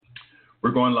We're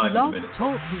going live in a Blog minute.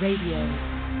 Talk Radio.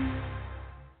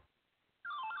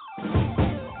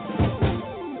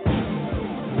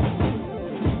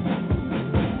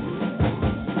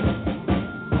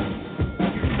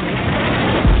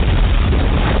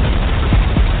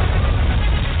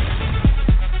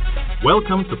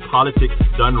 Welcome to Politics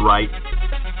Done Right.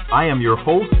 I am your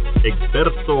host,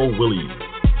 Egberto Willies.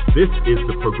 This is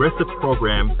the progressive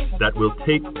program that will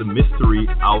take the mystery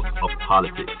out of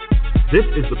politics. This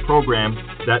is the program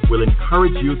that will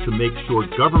encourage you to make sure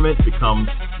government becomes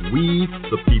we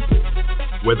the people.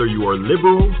 Whether you are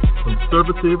liberal,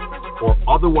 conservative, or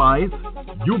otherwise,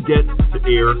 you get to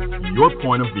air your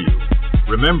point of view.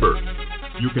 Remember,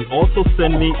 you can also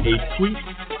send me a tweet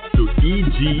to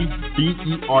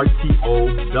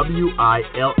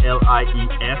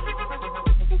EGBERTOWILLIES,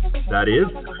 that is,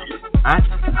 at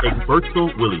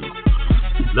Egberto Willies.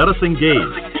 Let us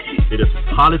engage. It is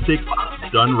politics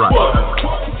done right.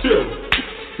 1, 2,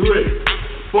 3,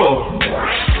 4.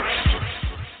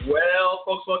 Well,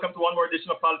 folks, welcome to one more edition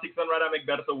of Politics Done Right. I'm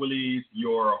Egberto Willies,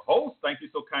 your host. Thank you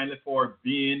so kindly for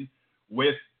being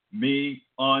with me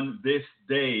on this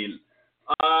day.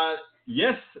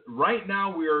 Yes, right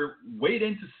now we're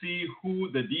waiting to see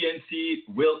who the DNC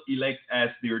will elect as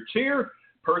their chair.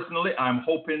 Personally, I'm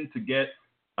hoping to get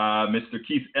Mr.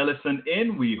 Keith Ellison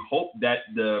in. We hope that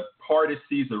the party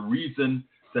sees a reason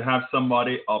to have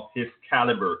somebody of his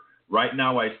caliber. Right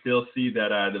now, I still see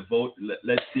that the vote,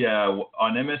 let's see, on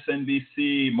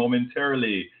MSNBC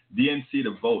momentarily, DNC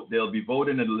to vote. They'll be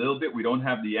voting it a little bit. We don't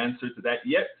have the answer to that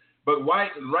yet. But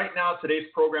right now, today's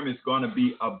program is going to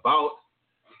be about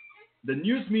the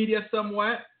news media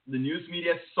somewhat. The news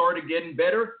media started getting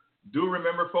better. Do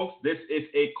remember, folks, this is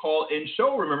a call-in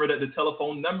show. Remember that the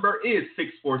telephone number is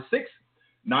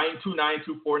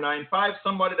 646-929-2495.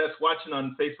 Somebody that's watching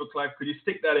on Facebook Live, could you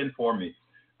stick that in for me?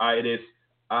 It is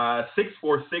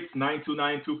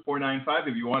 646-929-2495.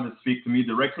 If you want to speak to me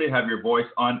directly, have your voice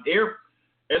on air.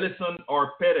 Ellison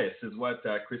or Perez is what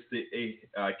Christy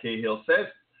Cahill says.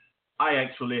 I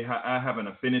actually I have an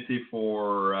affinity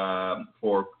for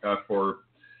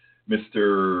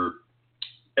Mr.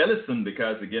 Ellison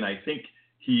because, again, I think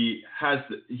he has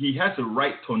the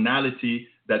right tonality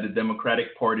that the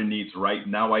Democratic Party needs right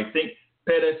now. I think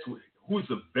Perez, who's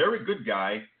a very good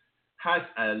guy, has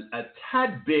a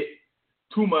tad bit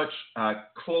too much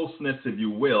closeness, if you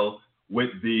will,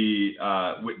 with the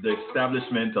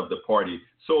establishment of the party.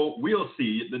 So we'll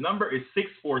see. The number is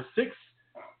 646.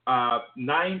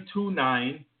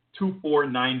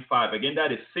 929-2495. Again,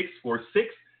 that is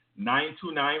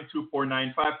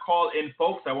 646-929-2495. Call in,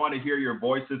 folks. I want to hear your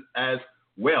voices as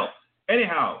well.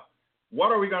 Anyhow,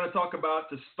 what are we going to talk about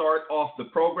to start off the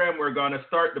program? We're going to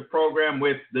start the program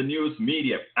with the news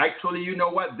media. Actually, you know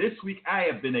what? This week I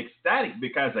have been ecstatic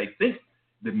because I think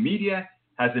the media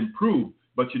has improved.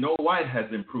 But you know why it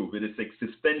has improved? It is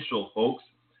existential, folks.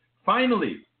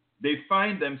 Finally, they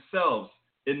find themselves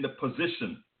in the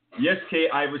position. Yes, Kay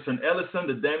Iverson Ellison,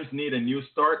 the Dems need a new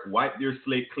start. Wipe their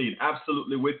slate clean.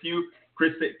 Absolutely with you.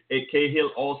 Chris Cahill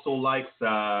also likes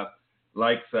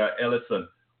Ellison.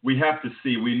 We have to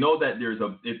see. We know that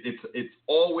it's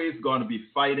always going to be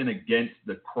fighting against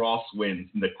the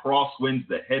crosswinds,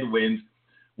 the headwinds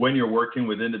when you're working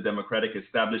within the Democratic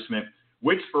establishment,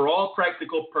 which for all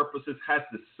practical purposes has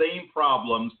the same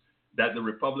problems that the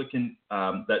Republican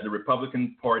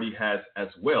Party has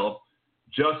as well,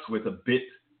 just with a bit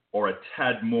or a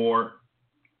tad more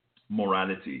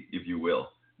morality, if you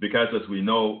will. Because as we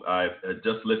know,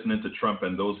 just listening to Trump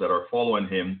and those that are following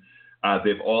him,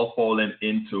 they've all fallen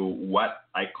into what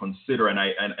I consider, and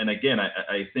I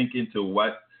think into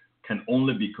what can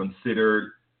only be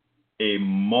considered a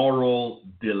moral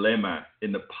dilemma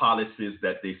in the policies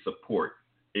that they support.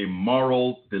 A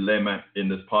moral dilemma in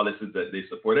the policies that they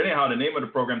support. Anyhow, the name of the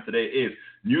program today is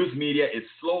News Media is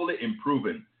Slowly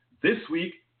Improving. This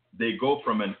week, they go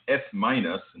from an F-, in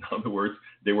other words,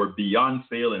 they were beyond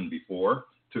failing before,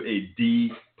 to a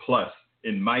D+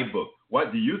 in my book.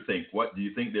 What do you think? What do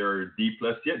you think they're a D+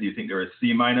 yet? Do you think they're a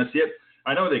C- yet?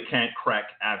 I know they can't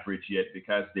crack average yet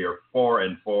because they're 4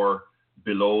 and 4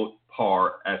 below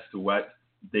par as to what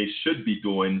they should be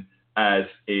doing as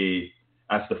the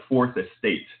fourth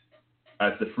estate,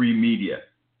 as the free media,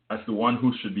 as the one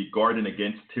who should be guarding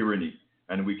against tyranny.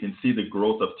 And we can see the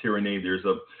growth of tyranny. There's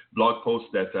a blog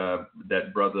post that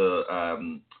brother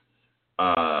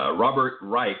Robert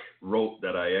Reich wrote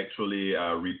that I actually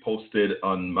reposted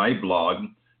on my blog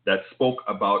that spoke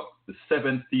about the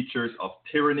 7 features of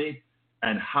tyranny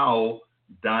and how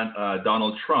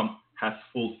Donald Trump has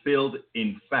fulfilled,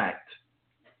 in fact,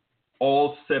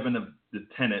 all 7 of the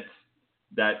tenets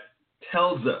that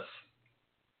tells us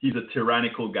he's a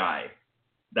tyrannical guy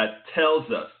that tells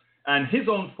us, and his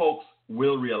own folks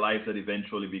will realize that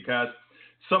eventually, because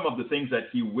some of the things that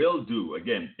he will do,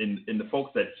 again, in the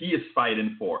folks that he is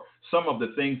fighting for, some of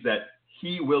the things that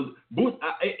he will,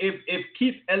 if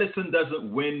Keith Ellison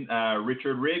doesn't win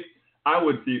Richard Rigg, I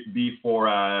would be for,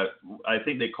 I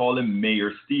think they call him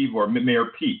Mayor Steve or Mayor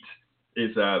Pete,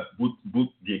 is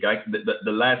Buttigieg.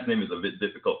 The last name is a bit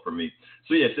difficult for me.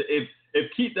 So yes,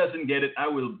 if Keith doesn't get it, I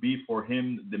will be for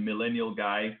him, the millennial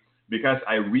guy, because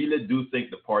I really do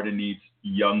think the party needs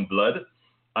young blood.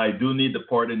 I do need the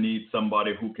party needs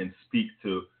somebody who can speak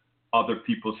to other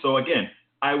people. So again,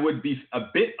 I would be a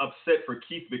bit upset for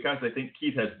Keith because I think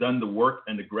Keith has done the work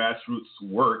and the grassroots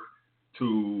work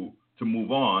to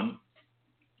move on.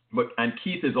 And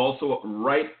Keith is also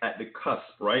right at the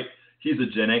cusp, right? He's a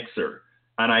Gen Xer.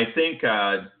 And I think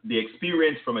the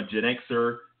experience from a Gen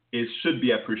Xer should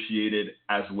be appreciated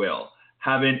as well.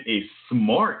 Having a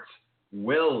smart,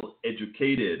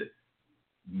 well-educated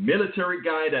military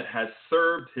guy that has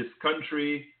served his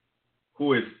country,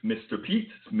 who is Mr.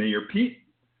 Pete, Mayor Pete,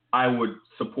 I would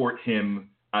support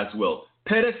him as well.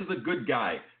 Pettis is a good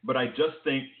guy, but I just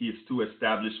think he is too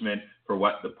establishment for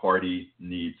what the party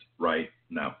needs right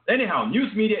now. Anyhow,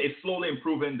 news media is slowly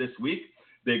improving this week.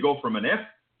 They go from an F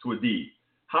to a D.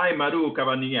 Hi, Maru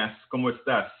Cabanillas, ¿cómo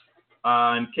estás?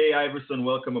 And Kay Iverson,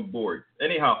 welcome aboard.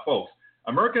 Anyhow, folks,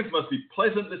 Americans must be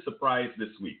pleasantly surprised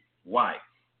this week. Why?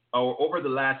 Over the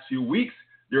last few weeks,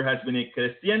 there has been a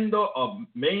crescendo of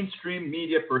mainstream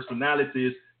media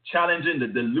personalities challenging the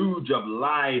deluge of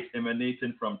lies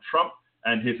emanating from Trump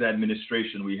and his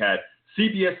administration. We had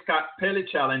CBS Scott Pelly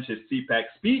challenge his CPAC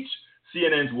speech.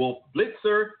 CNN's Wolf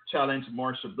Blitzer challenged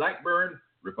Marsha Blackburn,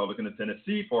 Republican of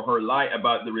Tennessee, for her lie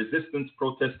about the resistance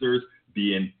protesters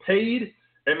being paid.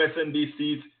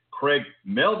 MSNBC's Craig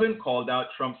Melvin called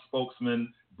out Trump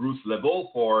spokesman Bruce Levell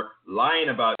for lying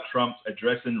about Trump's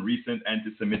addressing recent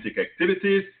anti-Semitic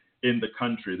activities in the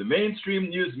country. The mainstream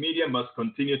news media must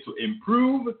continue to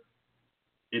improve.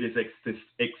 It is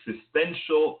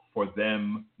existential for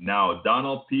them now.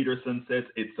 Donald Peterson says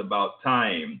it's about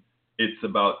time. It's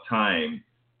about time.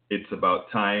 It's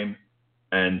about time.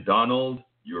 And Donald,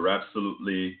 you're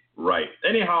absolutely right.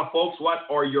 Anyhow, folks, what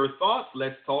are your thoughts?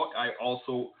 Let's talk. I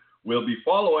also will be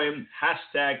following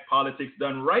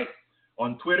 #PoliticsDoneRight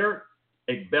on Twitter.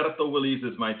 Egberto Willies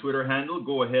is my Twitter handle.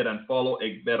 Go ahead and follow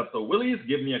Egberto Willies.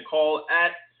 Give me a call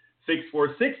at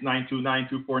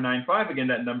 646-929-2495. Again,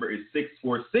 that number is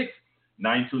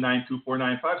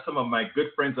 646-929-2495. Some of my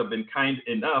good friends have been kind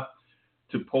enough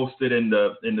to post it in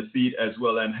the feed as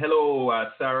well. And hello,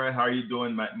 Sarah. How are you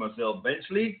doing, Mademoiselle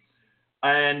Benchley?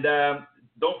 And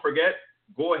don't forget,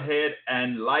 go ahead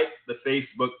and like the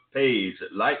Facebook page.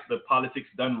 Like the Politics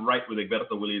Done Right with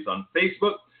Egberto Willies on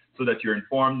Facebook, so that you're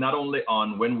informed not only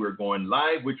on when we're going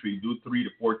live, which we do 3 to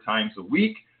 4 times a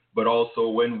week, but also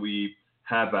when we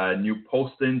have new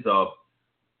postings of,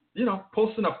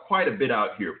 posting up quite a bit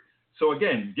out here. So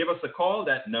again, give us a call.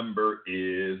 That number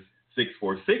is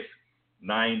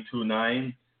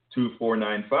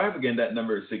 646-929-2495. Again, that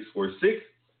number is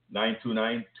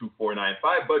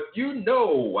 646-929-2495. But you know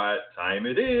what time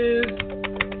it is.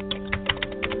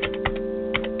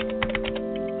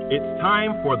 It's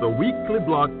time for the weekly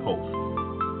blog post.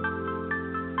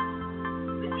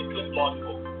 The weekly blog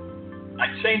post. I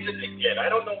changed it again. I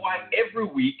don't know why every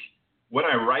week when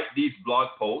I write these blog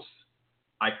posts,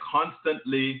 I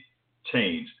constantly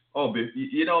change. Oh,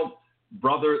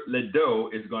 Brother Ledoux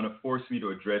is going to force me to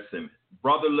address him.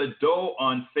 Brother Ledoux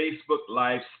on Facebook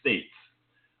Live states,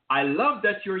 I love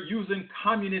that you're using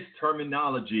communist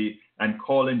terminology and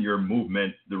calling your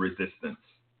movement the resistance.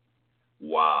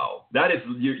 Wow. Do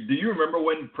you remember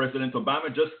when President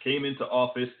Obama just came into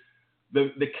office?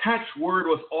 The catchword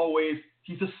was always,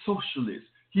 he's a socialist.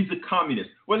 He's a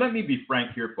communist. Well, let me be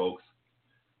frank here, folks.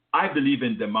 I believe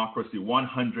in democracy,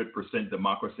 100%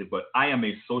 democracy, but I am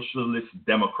a socialist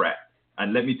Democrat.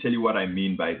 And let me tell you what I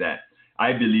mean by that.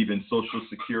 I believe in Social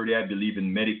Security. I believe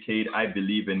in Medicaid. I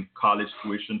believe in college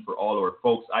tuition for all our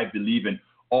folks. I believe in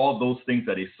all those things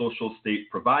that a social state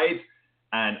provides.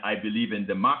 And I believe in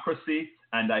democracy.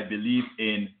 And I believe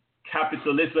in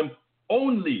capitalism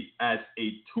only as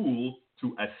a tool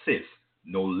to assist,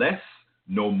 no less,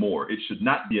 no more. It should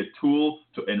not be a tool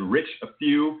to enrich a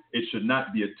few. It should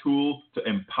not be a tool to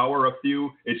empower a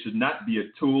few. It should not be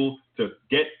a tool to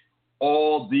get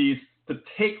all these, to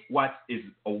take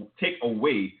take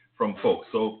away from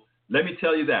folks. So let me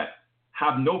tell you that.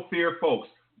 Have no fear, folks.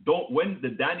 When the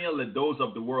Daniel Ledoux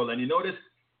of the world, and you notice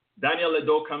Daniel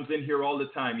Ledoux comes in here all the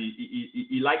time.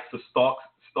 He likes to stalk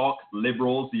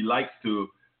liberals. He likes to,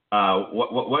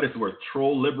 what is the word,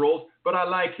 troll liberals. but I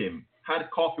like him. Had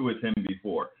coffee with him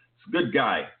before. He's a good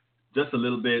guy. Just a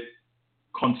little bit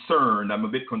concerned. I'm a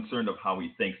bit concerned of how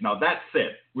he thinks. Now, that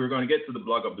said, we're going to get to the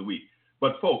blog of the week.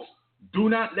 But, folks, do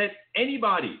not let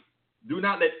anybody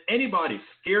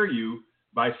scare you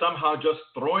by somehow just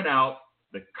throwing out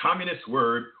the communist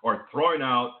word or throwing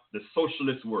out the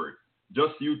socialist word.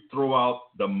 Just you throw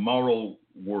out the moral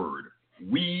word.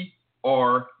 We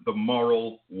are the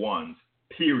moral ones,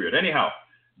 period. Anyhow,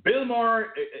 Bill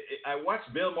Maher, I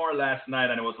watched Bill Maher last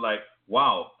night and I was like,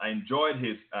 wow, I enjoyed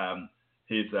his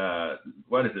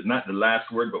what is it? Not the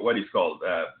last word, but what he's called.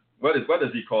 What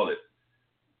does he call it?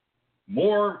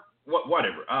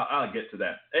 Whatever. I'll get to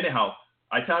that. Anyhow,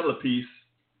 I titled a piece,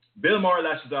 Bill Maher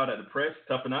lashes out at the press,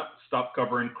 toughen up, stop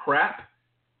covering crap,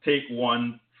 take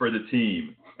one for the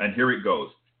team. And here it goes.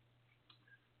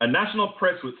 A national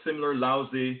press with similar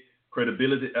lousy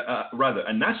credibility,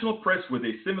 a national press with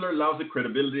a similar lousy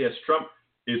credibility as Trump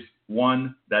is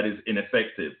one that is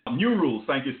ineffective. New rules,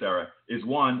 thank you, Sarah, is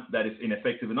one that is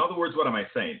ineffective. In other words, what am I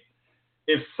saying?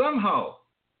 If somehow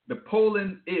the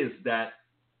polling is that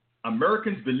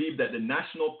Americans believe that the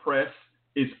national press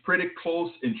is pretty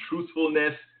close in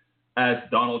truthfulness as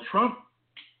Donald Trump,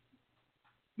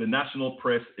 the national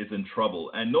press is in trouble.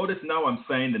 And notice now I'm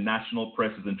saying the national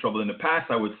press is in trouble. In the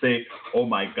past, I would say, oh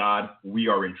my God, we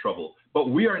are in trouble. But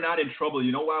we are not in trouble.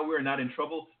 You know why we're not in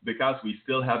trouble? Because we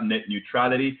still have net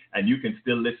neutrality, and you can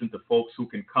still listen to folks who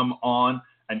can come on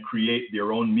and create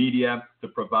their own media to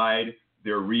provide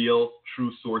their real,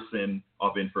 true sourcing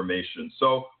of information.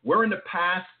 So we're in the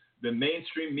past, the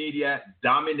mainstream media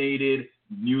dominated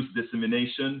news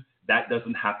dissemination. That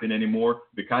doesn't happen anymore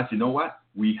because you know what?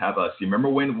 We have us. You remember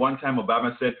when one time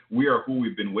Obama said, we are who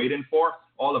we've been waiting for?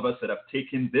 All of us that have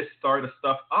taken this sort of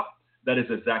stuff up, that is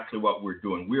exactly what we're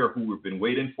doing. We are who we've been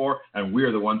waiting for, and we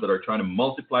are the ones that are trying to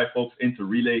multiply folks into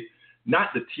relay,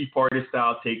 not the Tea Party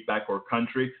style, take back our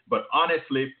country, but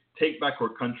honestly, take back our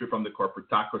country from the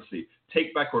corporatocracy,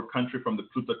 take back our country from the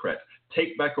plutocrats,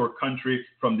 take back our country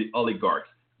from the oligarchs.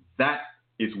 That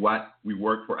is what we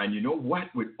work for. And you know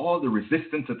what? With all the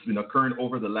resistance that's been occurring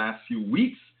over the last few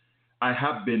weeks, I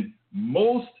have been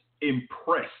most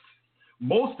impressed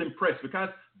because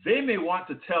they may want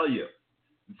to tell you,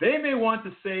 they may want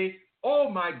to say, oh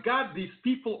my God, these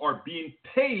people are being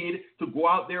paid to go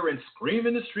out there and scream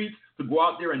in the streets, to go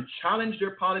out there and challenge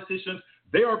their politicians.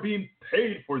 They are being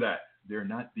paid for that. They're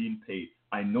not being paid.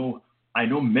 I know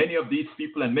many of these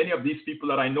people, and many of these people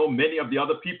that I know, many of the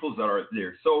other peoples that are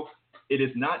there. So it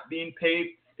is not being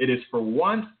paid. It is for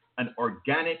once an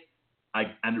organic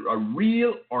and a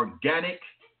real organic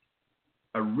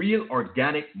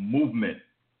movement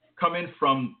coming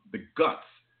from the guts,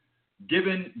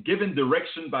 given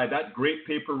direction by that great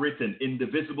paper written,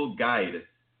 Indivisible Guide.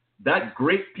 That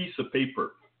great piece of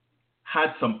paper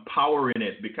had some power in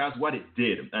it because what it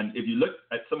did, and if you look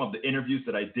at some of the interviews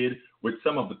that I did with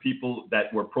some of the people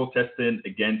that were protesting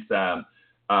against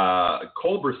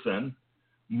Culberson,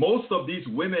 most of these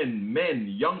women, men,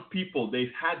 young people,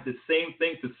 they've had the same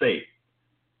thing to say.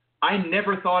 I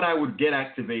never thought I would get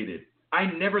activated. I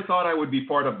never thought I would be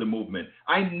part of the movement.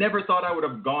 I never thought I would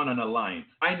have gone on a line.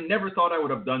 I never thought I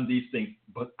would have done these things,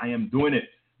 but I am doing it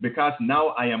because now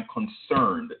I am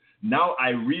concerned. Now I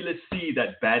really see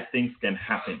that bad things can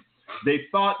happen. They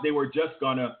thought they were just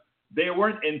they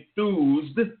weren't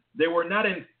enthused. They were not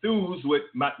enthused with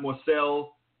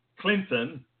Mademoiselle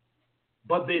Clinton,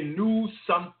 but they knew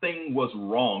something was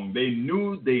wrong. They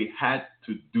knew they had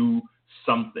to do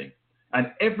something. And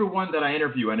everyone that I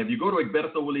interview, and if you go to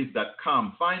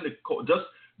egbertowillies.com, just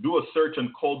do a search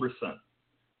on Culberson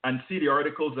and see the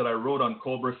articles that I wrote on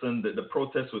Culberson, the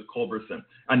protests with Culberson,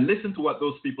 and listen to what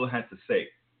those people had to say.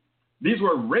 These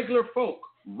were regular folk,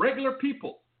 regular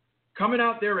people coming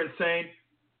out there and saying,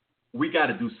 we got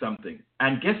to do something.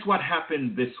 And guess what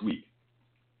happened this week?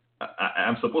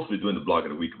 I'm supposed to be doing the blog of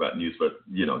the week about news, but,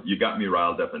 you got me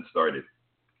riled up and started.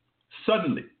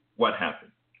 Suddenly, what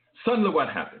happened?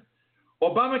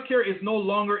 Obamacare is no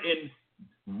longer in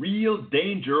real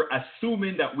danger,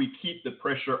 assuming that we keep the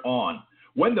pressure on.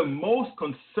 When the most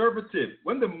conservative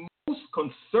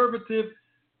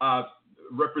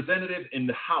representative in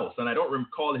the House, and I don't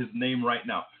recall his name right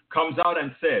now, comes out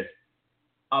and says,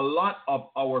 a lot of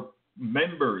our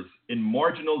members in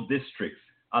marginal districts,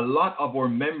 a lot of our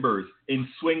members in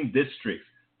swing districts,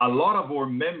 a lot of our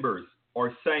members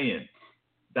are saying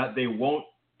that they won't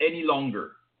any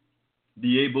longer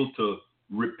be able to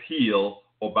repeal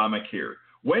Obamacare.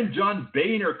 When John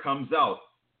Boehner comes out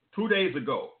 2 days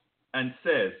ago and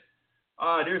says,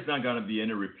 there's not going to be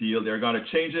any repeal, they're going to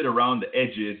change it around the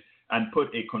edges and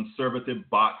put a conservative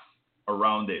box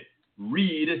around it.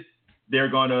 Read, they're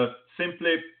going to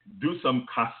simply do some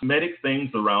cosmetic things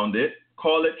around it,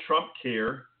 call it Trump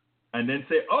Care, and then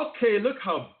say, okay, look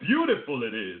how beautiful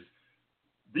it is.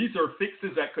 These are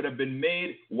fixes that could have been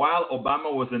made while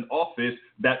Obama was in office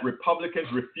that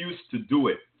Republicans refused to do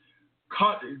it.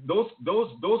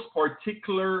 Those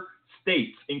particular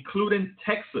states, including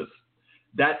Texas,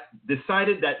 that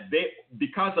decided that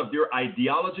because of their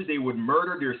ideology, they would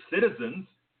murder their citizens.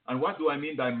 And what do I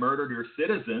mean by murder their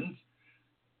citizens?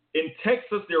 In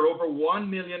Texas, there are over 1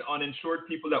 million uninsured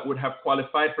people that would have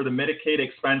qualified for the Medicaid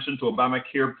expansion to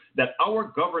Obamacare that our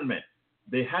government,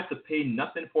 they had to pay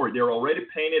nothing for it. They're already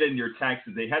paying it in their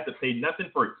taxes. They had to pay nothing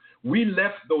for it. We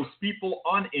left those people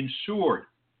uninsured.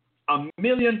 1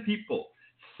 million people.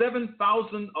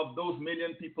 7,000 of those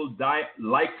million people die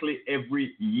likely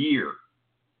every year.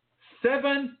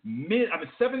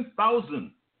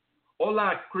 7,000.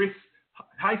 Hola, Chris.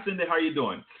 Hi, Cindy. How are you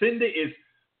doing? Cindy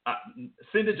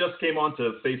just came on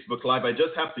to Facebook Live. I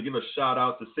just have to give a shout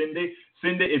out to Cindy.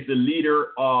 Cindy is the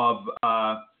leader of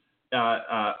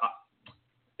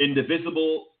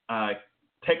Indivisible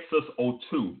Texas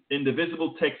 02.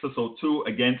 Indivisible Texas 02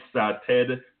 against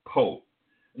Ted Poe.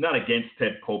 Not against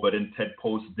Ted Poe, but in Ted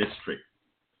Poe's district.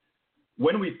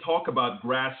 When we talk about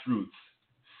grassroots,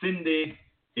 Cindy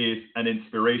is an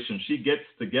inspiration. She gets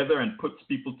together and puts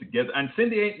people together. And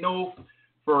Cindy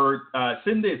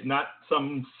Cindy is not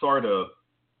some sort of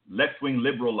left-wing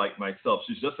liberal like myself.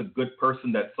 She's just a good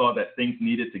person that saw that things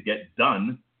needed to get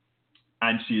done,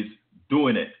 and she's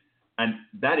doing it. And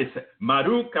that is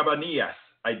Maru Cabanillas.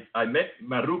 I met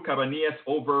Maru Cabanillas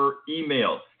over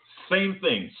email. Same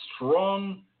thing,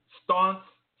 strong, staunch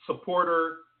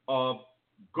supporter of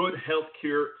good health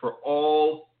care for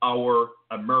all our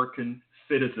American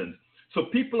citizens. So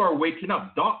people are waking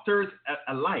up, doctors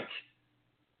alike,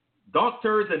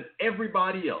 doctors and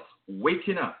everybody else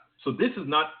waking up. So this is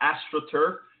not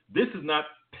AstroTurf. This is not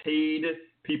paid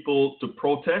people to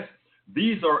protest.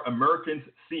 These are Americans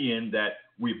seeing that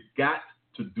we've got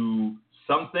to do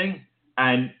something.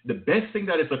 And the best thing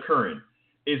that is occurring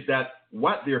is that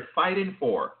what they're fighting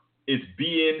for is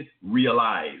being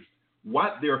realized.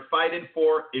 What they're fighting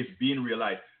for is being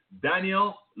realized.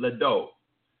 Daniel Ledo,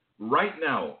 right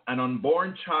now, an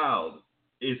unborn child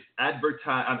is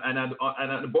advertised,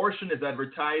 an abortion is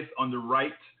advertised on the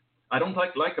right. I don't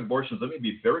like abortions. Let me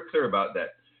be very clear about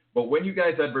that. But when you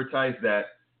guys advertise that,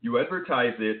 you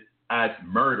advertise it as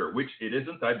murder, which it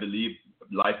isn't. I believe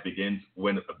life begins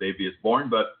when a baby is born,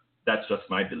 but that's just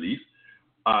my belief.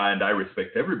 And I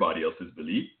respect everybody else's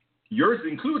belief. Yours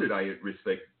included, I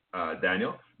respect,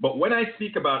 Daniel. But when I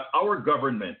speak about our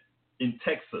government in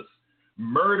Texas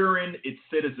murdering its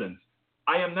citizens,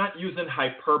 I am not using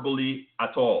hyperbole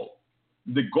at all.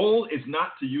 The goal is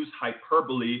not to use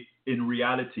hyperbole in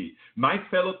reality. My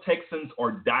fellow Texans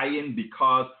are dying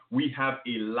because we have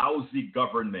a lousy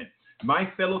government.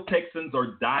 My fellow Texans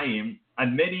are dying,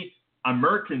 and many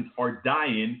Americans are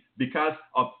dying because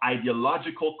of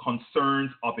ideological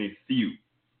concerns of a few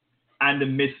and the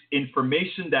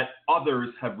misinformation that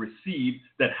others have received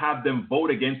that have them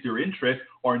vote against their interests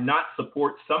or not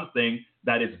support something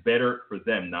that is better for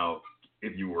them. Now,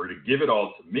 if you were to give it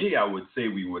all to me, I would say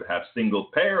we would have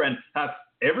single payer and have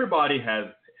everybody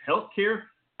has health care.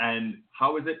 And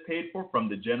how is it paid for? From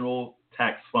the general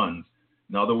tax funds.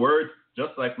 In other words,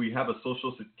 just like we have a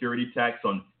social security tax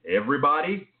on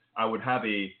everybody, I would have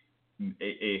a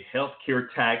health care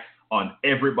tax on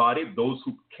everybody. Those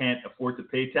who can't afford to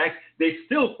pay tax, they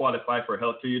still qualify for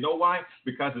health care. You know why?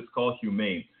 Because it's called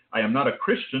humane. I am not a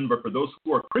Christian, but for those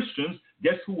who are Christians,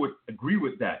 guess who would agree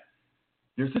with that?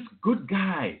 There's this good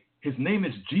guy. His name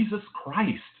is Jesus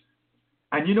Christ.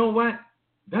 And you know what?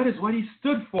 That is what he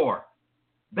stood for.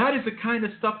 That is the kind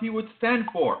of stuff he would stand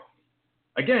for.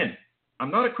 Again,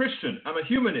 I'm not a Christian. I'm a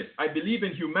humanist. I believe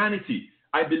in humanity.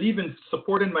 I believe in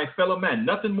supporting my fellow man.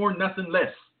 Nothing more, nothing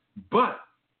less. But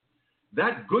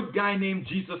that good guy named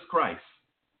Jesus Christ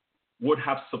would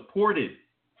have supported.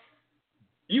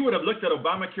 He would have looked at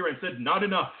Obamacare and said, not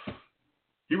enough.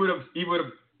 He would have,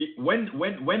 when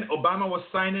Obama was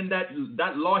signing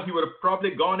that law, he would have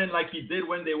probably gone in like he did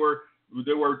when they were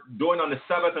doing on the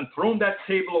Sabbath and thrown that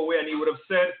table away, and he would have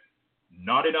said,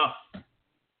 not enough.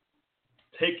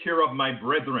 Take care of my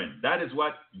brethren. That is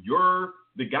what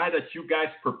the guy that you guys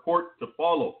purport to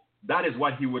follow. That is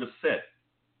what he would have said.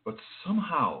 But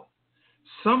somehow,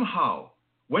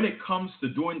 when it comes to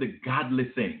doing the godly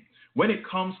thing, when it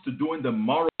comes to doing the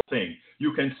moral thing,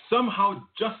 you can somehow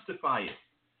justify it.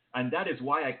 And that is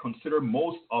why I consider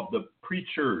most of the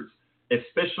preachers,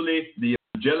 especially the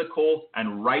evangelical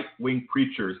and right-wing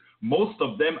preachers, most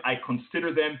of them, I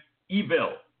consider them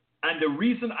evil. And the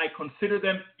reason I consider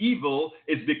them evil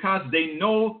is because they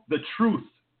know the truth.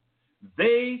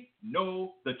 They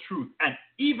know the truth. And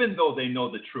even though they know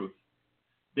the truth,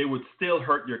 they would still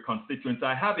hurt your constituents.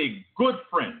 I have a good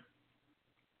friend.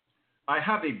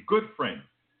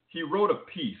 He wrote a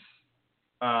piece.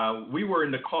 We were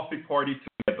in the coffee party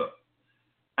together.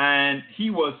 And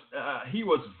he was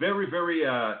very, very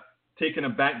taken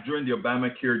aback during the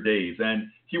Obamacare days. And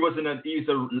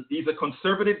he's a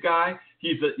conservative guy.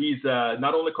 He's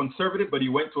not only conservative, but he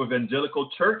went to evangelical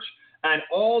church. And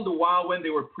all the while when they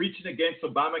were preaching against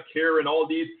Obamacare and all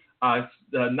these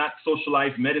not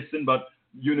socialized medicine, but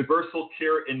universal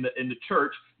care in the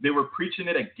church, they were preaching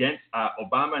it against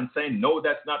Obama and saying, no,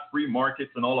 that's not free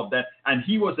markets and all of that. And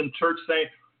he was in church saying,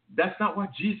 that's not what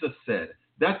Jesus said.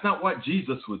 That's not what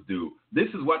Jesus would do. This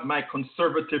is what my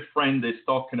conservative friend is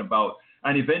talking about.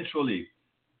 And eventually,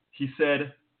 he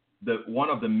said that one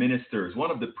of the ministers, one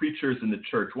of the preachers in the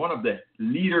church, one of the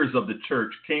leaders of the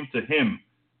church came to him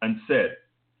and said,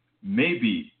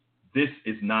 maybe this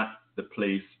is not the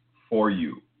place for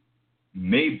you.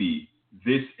 Maybe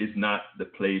this is not the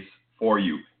place for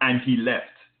you. And he left.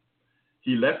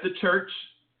 He left the church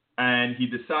and he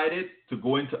decided to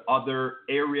go into other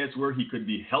areas where he could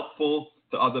be helpful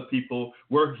to other people,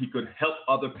 where he could help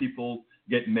other people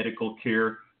get medical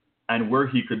care, and where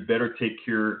he could better take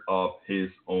care of his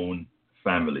own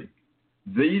family.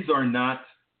 These are not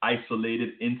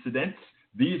isolated incidents.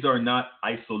 These are not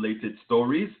isolated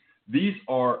stories. These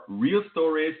are real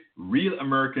stories, real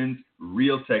Americans,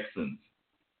 real Texans.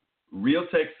 Real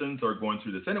Texans are going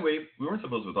through this. Anyway, we weren't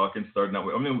supposed to be talking starting that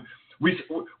way. I mean,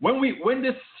 when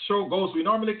this show goes, we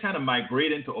normally kind of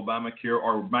migrate into Obamacare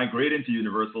or migrate into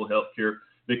universal health care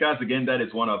because, again, that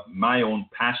is one of my own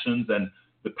passions and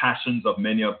the passions of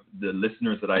many of the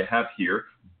listeners that I have here.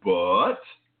 But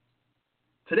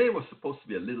today was supposed to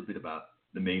be a little bit about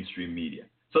the mainstream media.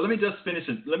 So let me just finish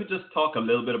and let me just talk a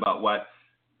little bit about what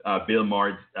Bill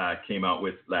Maher came out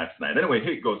with last night. Anyway,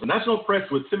 here it goes. The national press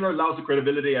with similar lousy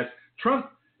credibility as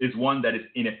Trump is one that is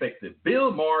ineffective.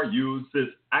 Bill Maher uses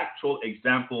actual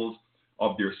examples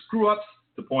of their screw-ups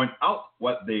to point out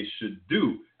what they should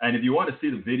do. And if you want to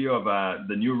see the video of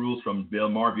the new rules from Bill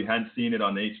Maher, if you hadn't seen it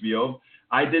on HBO,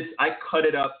 I cut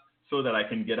it up so that I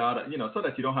can get out, so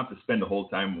that you don't have to spend the whole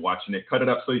time watching it. Cut it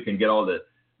up so you can get all the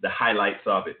highlights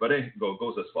of it. But it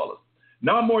goes as follows.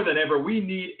 Now more than ever, we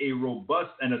need a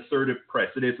robust and assertive press.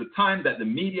 It is time that the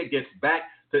media gets back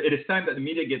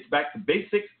to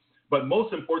basics, but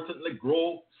most importantly,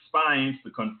 grow spines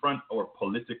to confront our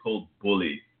political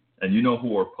bully. And you know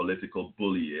who our political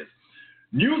bully is.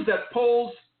 News that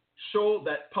polls show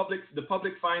that the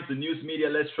public finds the news media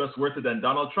less trustworthy than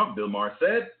Donald Trump, Bill Maher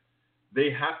said.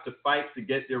 They have to fight to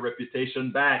get their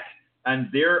reputation back. And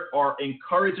there are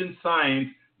encouraging signs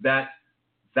that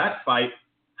fight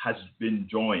has been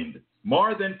joined.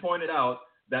 Maher then pointed out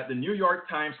that the New York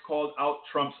Times called out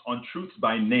Trump's untruths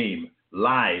by name,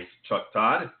 lies. Chuck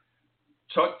Todd,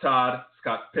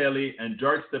 Scott Pelly, and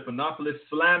George Stephanopoulos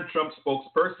slammed Trump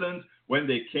spokespersons when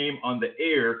they came on the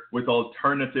air with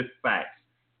alternative facts.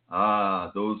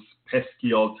 Those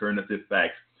pesky alternative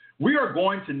facts. We are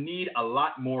going to need a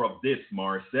lot more of this,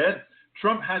 Maher said.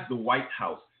 Trump has the White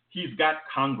House. He's got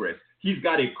Congress. He's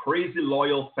got a crazy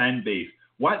loyal fan base.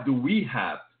 What do we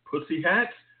have? Pussy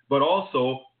hats, but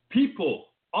also people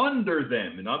under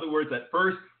them. In other words, at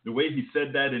first, the way he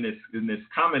said that in his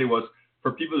comedy was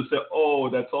for people to say, oh,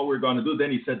 that's all we're going to do.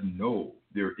 Then he said, no,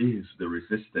 there is the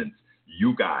resistance.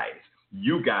 You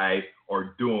guys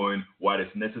are doing what is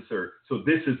necessary. So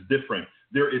this is different.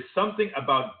 There is something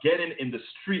about getting in the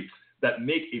streets that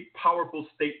make a powerful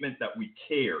statement that we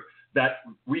care, that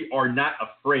we are not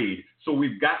afraid. So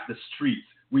we've got the streets.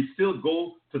 We still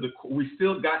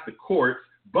got the courts,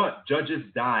 but judges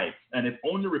die. And if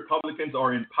only Republicans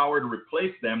are in power to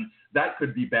replace them, that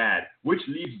could be bad, which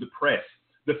leaves the press,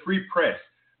 the free press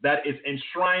that is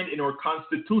enshrined in our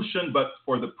Constitution. But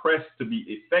for the press to be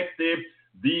effective,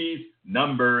 these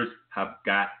numbers have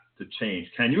got to change.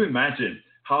 Can you imagine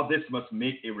how this must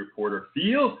make a reporter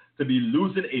feel to be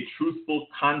losing a truthful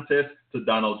contest to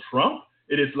Donald Trump?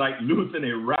 It is like losing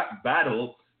a rap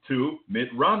battle to Mitt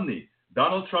Romney.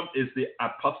 Donald Trump is the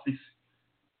apostasy.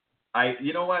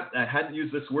 You know what? I hadn't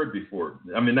used this word before.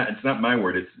 I mean, it's not my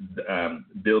word. It's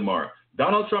Bill Maher.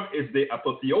 Donald Trump is the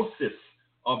apotheosis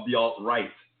of the alt-right,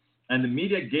 and the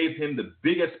media gave him the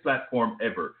biggest platform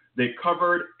ever. They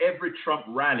covered every Trump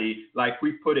rally like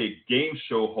we put a game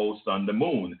show host on the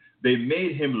moon. They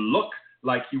made him look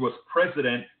like he was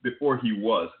president before he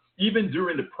was. Even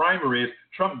during the primaries,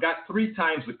 Trump got 3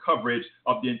 times the coverage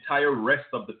of the entire rest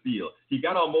of the field. He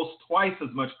got almost twice as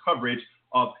much coverage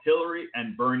of Hillary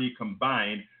and Bernie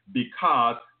combined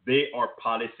because they are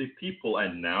policy people.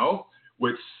 And now,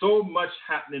 with so much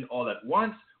happening all at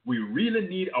once, we really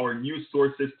need our news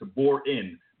sources to bore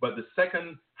in. But the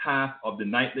second half of the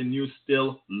nightly news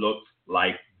still looks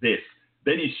like this.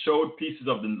 Then he showed pieces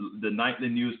of the nightly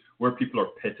news where people are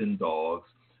petting dogs,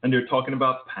 and they're talking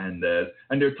about pandas,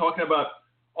 and they're talking about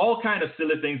all kind of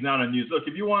silly things now on the news. Look,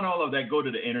 if you want all of that, go to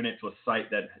the internet to a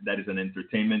site that is an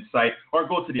entertainment site, or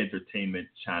go to the entertainment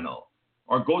channel.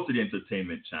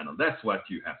 That's what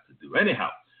you have to do. Anyhow,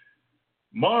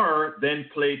 Mar then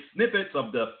played snippets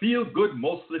of the feel-good,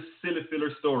 mostly silly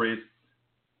filler stories.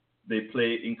 They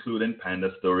play including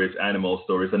panda stories, animal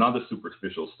stories, and other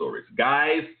superficial stories.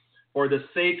 Guys, for the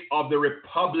sake of the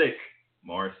Republic,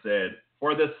 Mar said,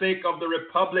 for the sake of the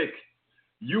Republic,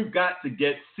 you got to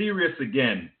get serious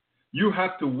again. You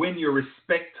have to win your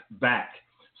respect back.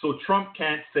 So Trump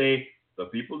can't say, the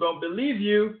people don't believe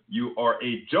you, you are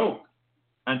a joke.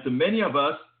 And to many of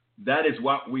us, that is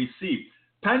what we see.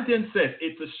 Pantheon says,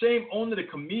 it's a shame only the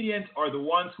comedians are the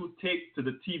ones who take to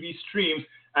the TV streams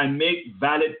and make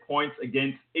valid points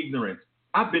against ignorance.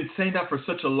 I've been saying that for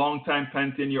such a long time,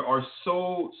 Pantheon. You are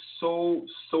so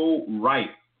right.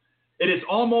 It is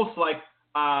almost like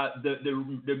the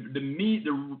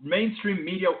mainstream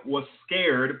media was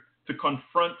scared to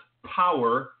confront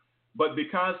power, but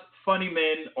because funny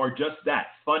men are just that,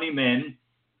 funny men,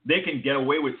 they can get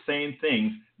away with saying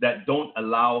things that don't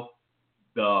allow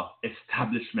the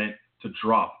establishment to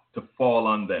fall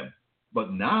on them.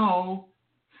 But now,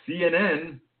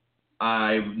 CNN,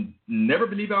 I never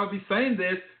believed I would be saying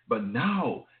this, but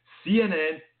now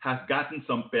CNN has gotten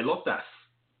some pelotas.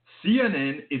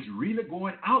 CNN is really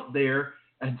going out there,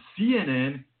 and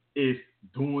CNN is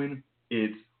doing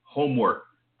its homework.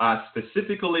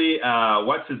 Specifically,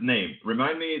 what's his name?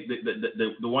 Remind me,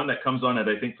 the one that comes on at,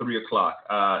 I think, 3 o'clock.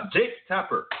 Jake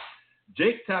Tapper.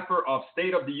 Jake Tapper of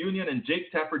State of the Union and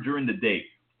Jake Tapper during the day.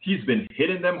 He's been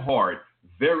hitting them hard,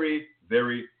 very,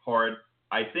 very hard.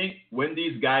 I think when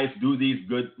these guys do these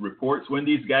good reports, when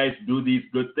these guys do these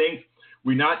good things,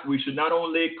 we should not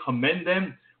only commend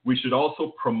them, we should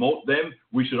also promote them.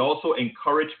 We should also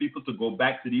encourage people to go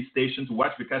back to these stations to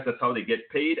watch, because that's how they get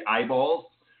paid, eyeballs.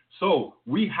 So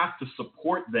we have to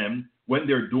support them when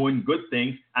they're doing good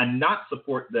things and not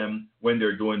support them when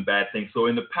they're doing bad things. So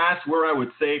in the past, where I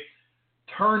would say,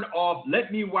 turn off,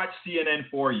 let me watch CNN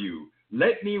for you.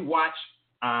 Let me watch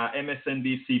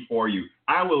MSNBC for you.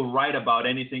 I will write about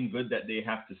anything good that they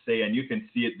have to say, and you can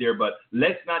see it there, but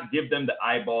let's not give them the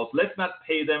eyeballs. Let's not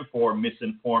pay them for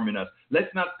misinforming us.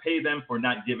 Let's not pay them for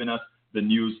not giving us the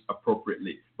news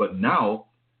appropriately. But now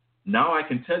I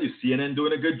can tell you, CNN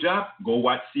doing a good job. Go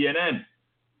watch CNN.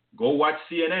 Go watch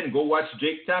CNN. Go watch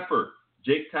Jake Tapper.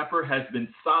 Jake Tapper has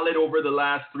been solid over the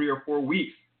last 3 or 4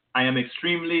 weeks. I am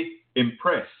extremely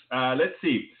impressed. Let's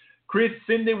see. Chris,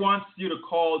 Cindy wants you to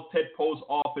call Ted Poe's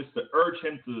office to urge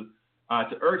him to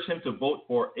vote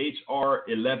for H.R.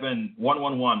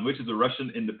 111, which is a Russian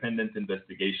independent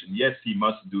investigation. Yes, he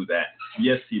must do that.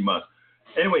 Yes, he must.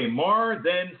 Anyway, Mar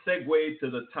then segued to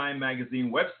the Time magazine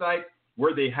website,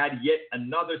 where they had yet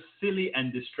another silly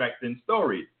and distracting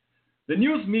story. The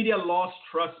news media lost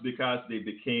trust because they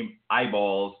became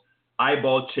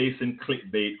eyeball-chasing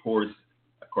clickbait whores,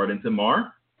 according to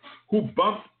Mar, who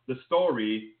bumped the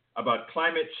story about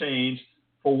climate change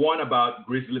for one about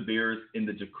grizzly bears in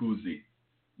the jacuzzi.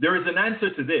 There is an answer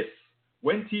to this.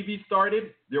 When TV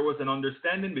started, there was an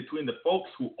understanding between the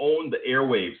folks who owned the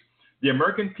airwaves, the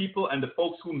American people, and the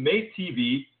folks who made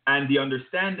TV, and the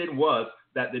understanding was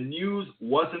that the news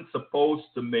wasn't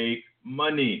supposed to make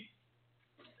money.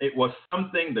 It was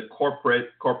something the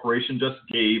corporation just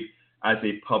gave as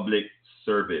a public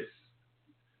service.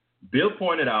 Bill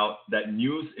pointed out that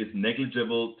news is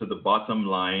negligible to the bottom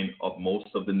line of most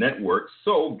of the networks.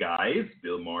 So, guys,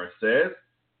 Bill Maher says,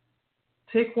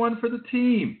 take one for the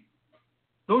team.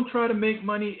 Don't try to make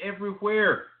money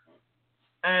everywhere.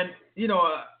 And,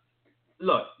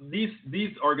 look,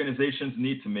 these organizations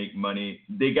need to make money.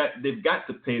 They've got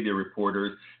to pay their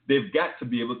reporters. They've got to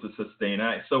be able to sustain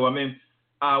it. So,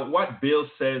 what Bill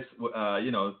says,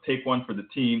 take one for the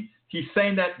team, he's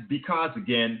saying that because,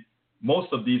 again,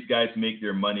 most of these guys make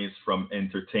their monies from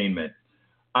entertainment.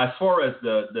 As far as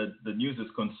the news is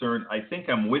concerned, I think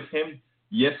I'm with him.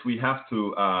 Yes, we have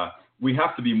to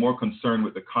be more concerned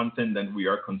with the content than we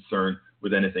are concerned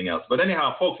with anything else. But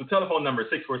anyhow, folks, the telephone number is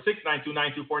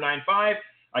 646-929-2495.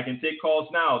 I can take calls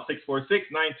now,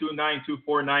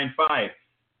 646-929-2495.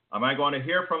 Am I going to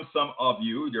hear from some of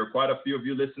you? There are quite a few of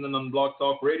you listening on Blog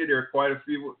Talk Radio. There are quite a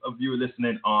few of you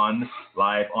listening on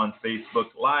live on Facebook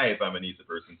Live. I'm an easy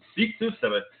person to speak to. So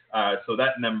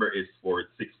that number is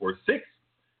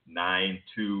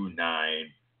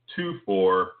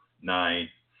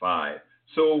 646-929-2495.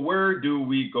 So where do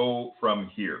we go from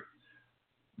here?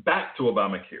 Back to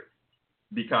Obamacare.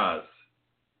 Because,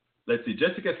 let's see,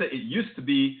 Jessica said it used to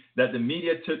be that the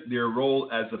media took their role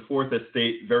as the fourth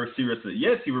estate very seriously.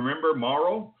 Yes, you remember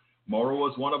Morrow? Morrow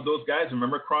was one of those guys.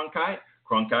 Remember Cronkite?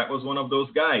 Cronkite was one of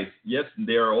those guys. Yes,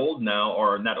 they are old now,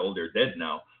 or not old, they're dead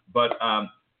now. But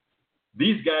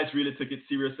these guys really took it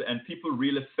seriously, and people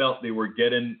really felt they were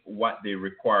getting what they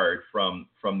required from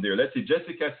there. Let's see,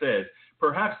 Jessica says,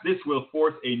 perhaps this will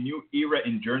force a new era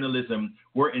in journalism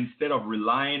where instead of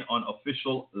relying on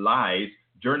official lies,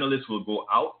 journalists will go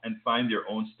out and find their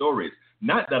own stories.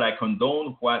 Not that I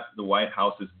condone what the White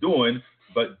House is doing,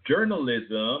 but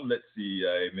journalism, let's see,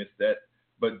 I missed that.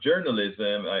 But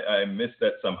journalism, I missed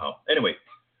that somehow. Anyway,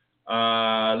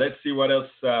 let's see what else.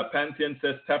 Pantheon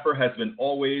says Tapper has been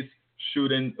always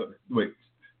shooting,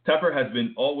 Tapper has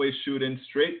been always shooting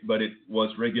straight, but it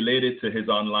was regulated to his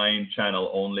online channel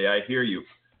only. I hear you.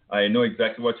 I know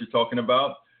exactly what you're talking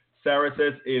about. Sarah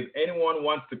says, if anyone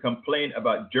wants to complain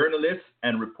about journalists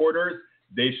and reporters,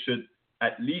 they should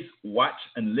at least watch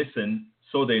and listen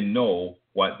so they know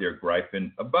what they're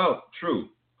griping about. True.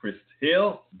 Chris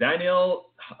Hill,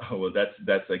 Daniel, well, that's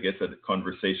I guess a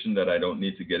conversation that I don't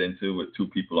need to get into with two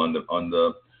people on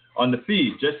the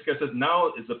feed. Jessica says, now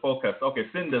is the focus. Okay,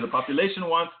 Cinda, the population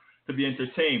wants to be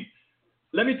entertained.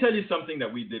 Let me tell you something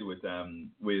that we did with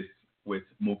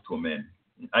Move to Amend.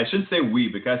 I shouldn't say we,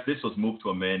 because this was Move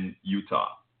to Amend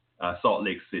Utah, Salt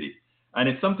Lake City. And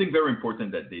it's something very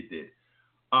important that they did.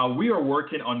 We are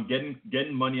working on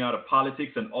getting money out of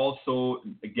politics and also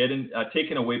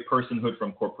taking away personhood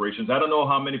from corporations. I don't know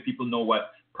how many people know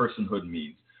what personhood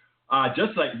means.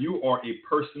 Just like you are a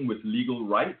person with legal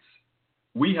rights,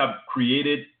 we have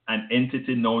created an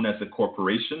entity known as a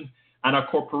corporation. And a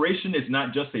corporation is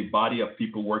not just a body of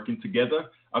people working together.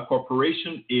 A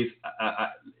corporation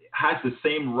has the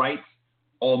same rights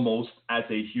almost as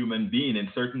a human being. In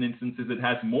certain instances, it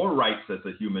has more rights as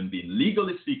a human being,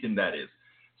 legally speaking, that is.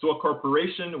 So a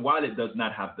corporation, while it does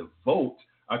not have the vote,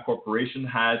 a corporation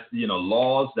has,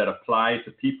 laws that apply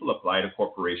to people, apply to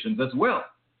corporations as well.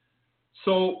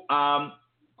 So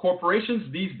corporations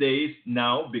these days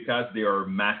now, because they are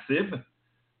massive,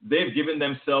 they've given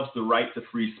themselves the right to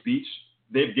free speech.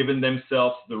 They've given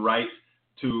themselves the right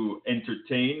to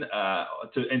entertain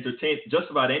just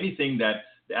about anything that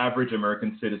the average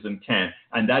American citizen can,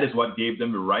 and that is what gave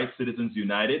them the right, Citizens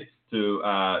United, to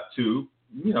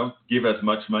give as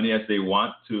much money as they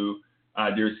want to.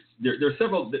 There's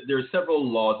several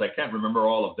laws. I can't remember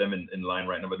all of them in line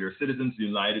right now, but there's Citizens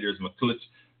United, there's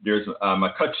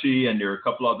McCutcheon, and there are a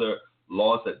couple other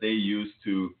laws that they use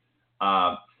to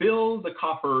fill the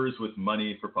coffers with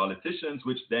money for politicians,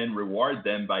 which then reward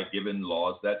them by giving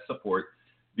laws that support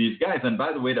these guys. And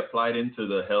by the way, it applied into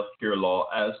the healthcare law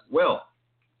as well.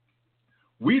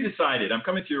 We decided, I'm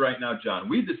coming to you right now, John,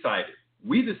 we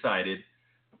decided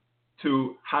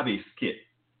to have a skit.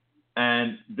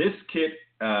 And this skit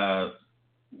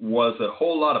was a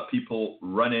whole lot of people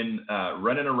running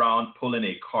around pulling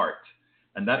a cart.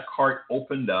 And that cart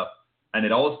opened up, and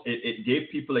it gave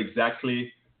people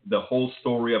exactly the whole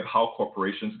story of how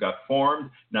corporations got formed,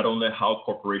 not only how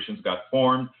corporations got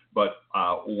formed, but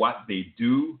what they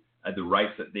do and the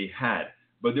rights that they had.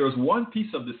 But there was one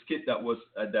piece of the skit that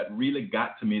that really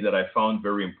got to me that I found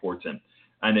very important,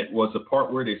 and it was a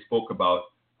part where they spoke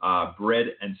about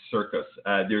bread and circus.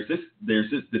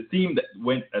 The theme that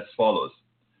went as follows: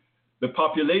 the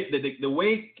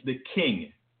way the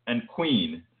king and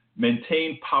queen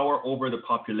maintained power over the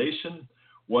population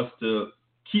was to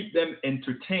keep them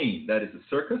entertained, that is the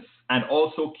circus, and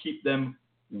also keep them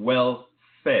well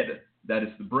fed, that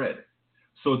is the bread.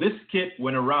 So this skit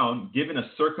went around giving a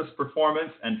circus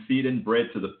performance and feeding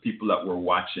bread to the people that were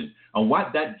watching. And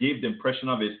what that gave the impression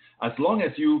of is, as long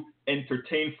as you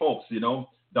entertain folks,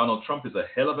 Donald Trump is a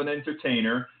hell of an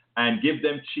entertainer, and give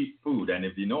them cheap food. And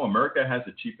if America has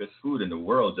the cheapest food in the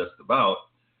world just about,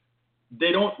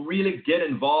 they don't really get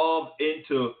involved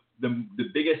into the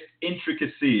biggest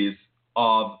intricacies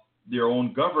of their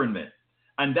own government.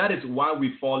 And that is why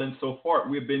we've fallen so far.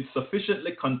 We've been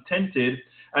sufficiently contented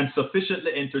and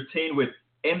sufficiently entertained with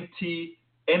empty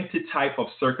type of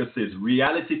circuses.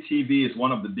 Reality TV is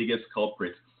one of the biggest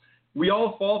culprits. We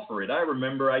all fall for it. I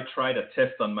remember I tried a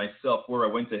test on myself where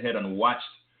I went ahead and watched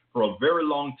for a very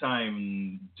long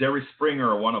time Jerry Springer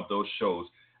or one of those shows.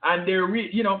 and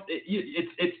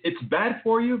it's bad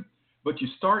for you, but you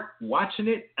start watching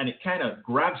it and it kind of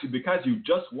grabs you because you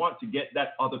just want to get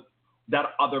that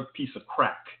other piece of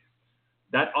crack,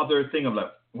 that other thing of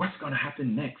like, what's going to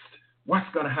happen next?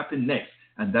 What's going to happen next?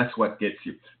 And that's what gets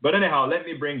you. But anyhow, let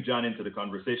me bring John into the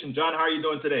conversation. John, how are you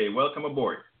doing today? Welcome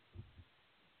aboard.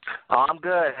 Oh, I'm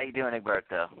good. How you doing,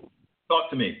 Egberto? Talk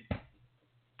to me.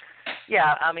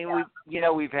 Yeah, I mean,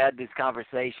 we've had this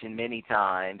conversation many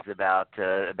times about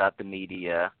the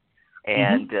media,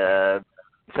 and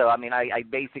so I mean, I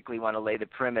basically want to lay the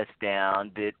premise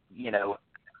down that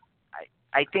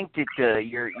I think that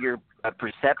your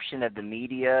perception of the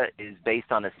media is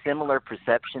based on a similar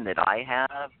perception that I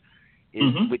have,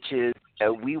 which is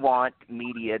we want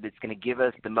media that's going to give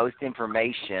us the most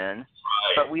information,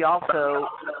 but we also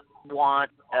want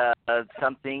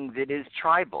something that is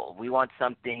tribal. We want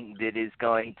something that is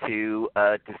going to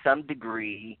some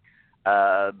degree,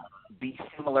 be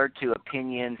similar to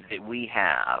opinions that we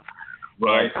have.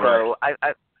 Right.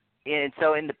 And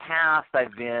so in the past,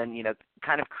 I've been,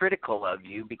 kind of critical of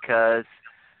you because,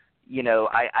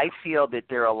 I feel that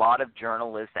there are a lot of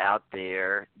journalists out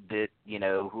there that,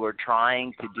 who are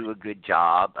trying to do a good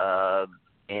job,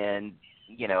 and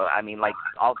I mean, like,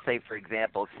 I'll say, for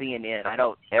example, CNN. I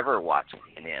don't ever watch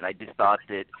CNN. I just thought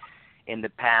that in the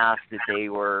past that they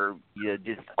were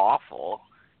just awful,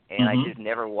 and I just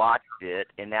never watched it.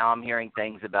 And now I'm hearing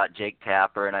things about Jake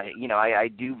Tapper, and I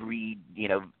do read,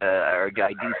 or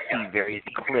I do see various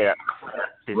clips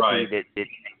to see that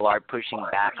people are pushing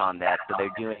back on that, so they're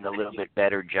doing a little bit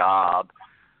better job.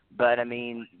 But, I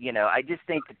mean, I just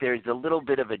think that there's a little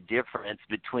bit of a difference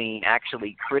between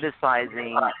actually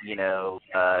criticizing,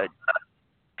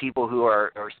 people who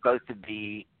are supposed to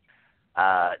be,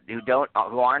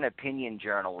 who aren't opinion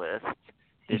journalists.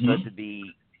 They're supposed to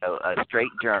be a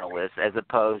straight journalist, as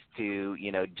opposed to,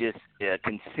 just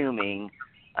consuming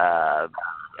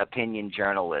opinion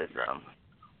journalism.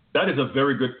 That is a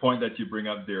very good point that you bring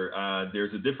up there.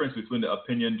 There's a difference between the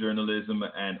opinion journalism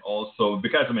and also,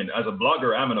 because, I mean, as a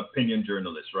blogger, I'm an opinion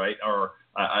journalist, right? Or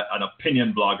an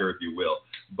opinion blogger, if you will.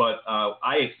 But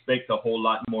I expect a whole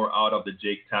lot more out of the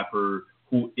Jake Tapper,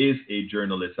 who is a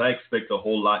journalist. I expect a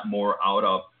whole lot more out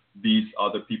of these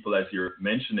other people, as you're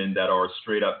mentioning, that are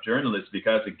straight up journalists,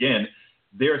 because, again,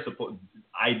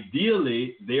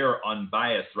 ideally, they are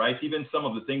unbiased, right? Even some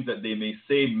of the things that they may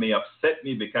say may upset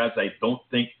me because I don't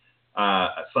think,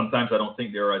 sometimes I don't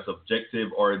think they're as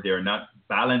objective, or they're not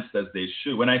balanced as they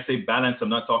should. When I say balanced, I'm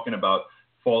not talking about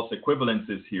false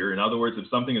equivalences here. In other words, if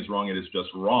something is wrong, it is just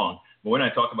wrong. But when I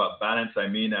talk about balance, I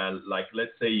mean, like,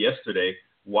 let's say yesterday,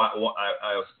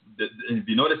 if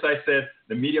you notice, I said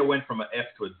the media went from an F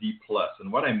to a D+.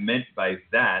 And what I meant by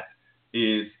that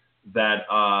is that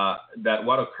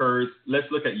what occurs, let's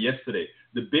look at yesterday.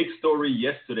 The big story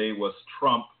yesterday was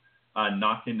Trump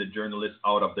knocking the journalists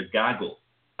out of the gaggle.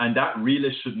 And that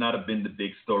really should not have been the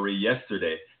big story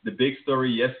yesterday. The big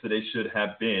story yesterday should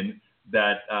have been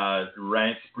that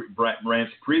Rance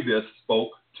Previous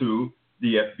spoke to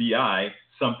the FBI,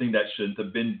 something that shouldn't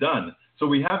have been done. So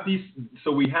we have these.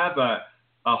 So we have a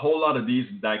whole lot of these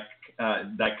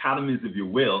dichotomies, if you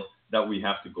will, that we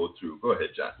have to go through. Go ahead,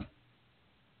 John.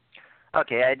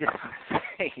 Okay, I just want to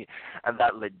say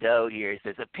about Ledoux here. It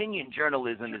says opinion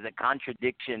journalism is a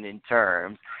contradiction in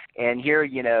terms, and here,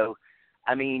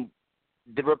 I mean,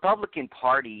 the Republican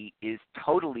Party is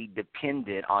totally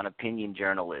dependent on opinion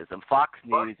journalism. Fox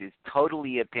News is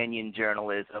totally opinion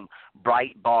journalism.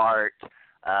 Breitbart,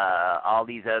 all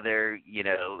these other,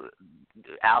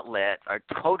 outlets are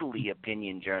totally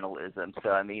opinion journalism.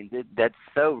 So, I mean, that's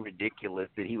so ridiculous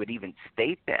that he would even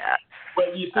state that.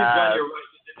 Well, you see, John, you're right.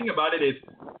 The thing about it is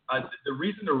the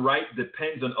reason the right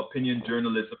depends on opinion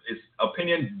journalism is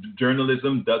opinion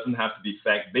journalism doesn't have to be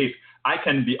fact-based. I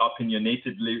can be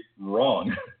opinionatedly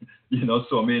wrong,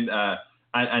 so I mean,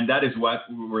 and that is what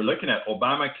we're looking at.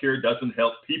 Obamacare doesn't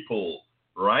help people,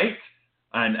 right?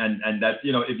 And that,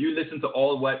 if you listen to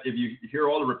if you hear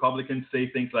all the Republicans say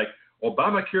things like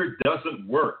Obamacare doesn't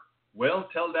work, well,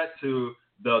 tell that to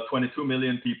the 22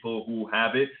 million people who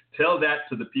have it. Tell that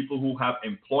to the people who have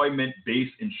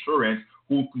employment-based insurance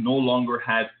who no longer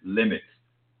has limits.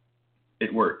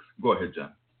 It works. Go ahead,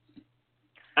 John.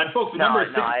 And folks, remember,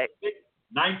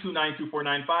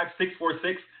 646-929-2495,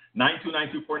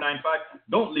 646-929-2495.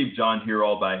 Don't leave John here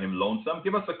all by him lonesome.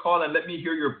 Give us a call and let me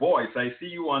hear your voice. I see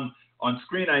you on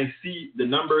screen. I see the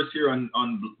numbers here on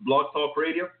Blog Talk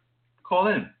Radio. Call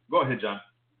in. Go ahead, John.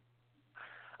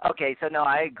 Okay, so no,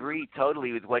 I agree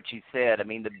totally with what you said. I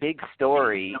mean, the big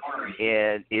story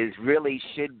is really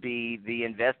should be the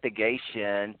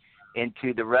investigation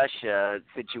into the Russia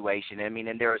situation. I mean,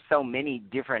 and there are so many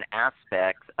different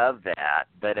aspects of that.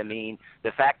 But I mean,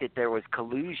 the fact that there was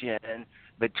collusion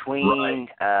between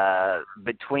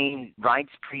between Reince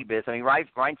Priebus. I mean,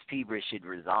 Reince Priebus should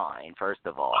resign, first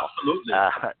of all. Absolutely.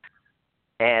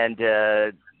 And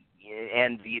the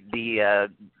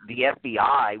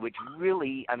FBI, which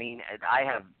really, I mean, I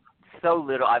have so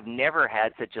little. I've never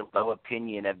had such a low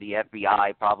opinion of the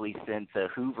FBI probably since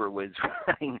Hoover was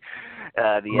running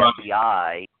the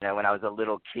FBI. You know, when I was a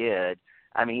little kid.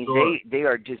 I mean, sure. they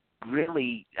are just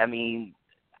really. I mean,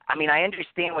 I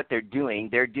understand what they're doing.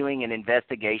 They're doing an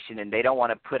investigation, and they don't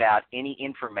want to put out any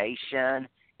information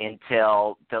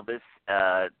until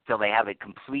they have it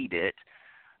completed.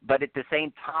 But at the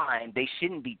same time, they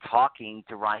shouldn't be talking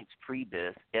to Reince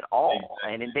Priebus at all,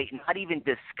 and they not even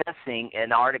discussing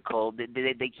an article.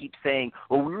 They keep saying,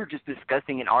 "Well, we were just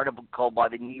discussing an article by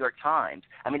the New York Times."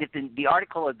 I mean, if the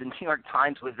article of the New York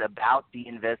Times was about the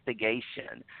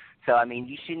investigation, so I mean,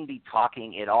 you shouldn't be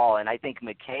talking at all. And I think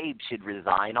McCabe should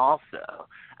resign also.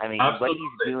 I mean, Absolutely. what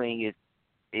he's doing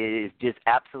is just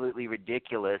absolutely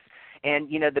ridiculous.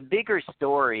 And you know, the bigger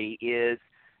story is,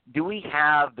 do we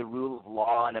have the rule of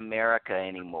law in America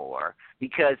anymore?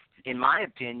 Because, in my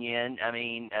opinion, I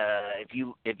mean,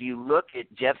 if you look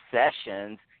at Jeff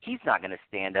Sessions, he's not going to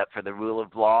stand up for the rule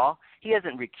of law. He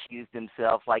hasn't recused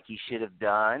himself like he should have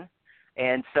done.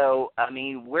 And so, I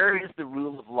mean, where is the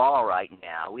rule of law right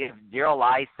now? We have Darrell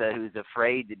Issa, who's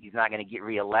afraid that he's not going to get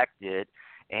reelected,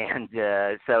 and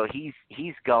so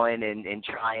he's going and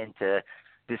trying to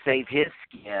save his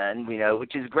skin, you know,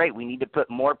 which is great. We need to put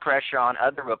more pressure on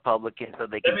other Republicans so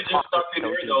they can. Let me just stop you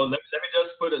there, though. Let me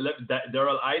just put it.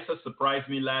 Darrell Issa surprised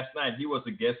me last night. He was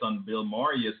a guest on Bill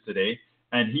Maher yesterday,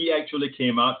 and he actually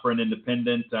came out for an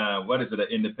independent. An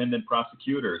independent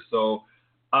prosecutor. So,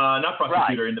 not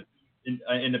prosecutor,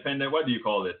 right. Independent. What do you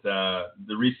call it? Whoever.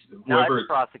 No, it's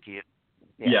prosecute.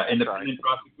 Yeah, independent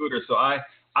prosecutor. So I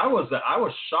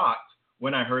was shocked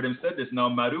when I heard him say this. Now,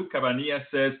 Maru Cabanilla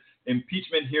says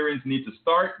impeachment hearings need to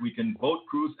start. We can vote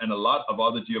Cruz and a lot of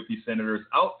other GOP senators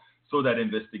out so that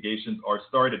investigations are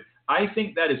started. I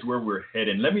think that is where we're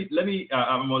heading. Let me.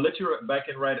 I'm gonna let you back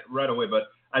in right away. But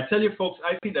I tell you, folks,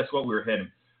 I think that's what we're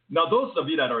heading. Now, those of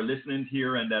you that are listening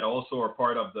here and that also are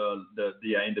part of the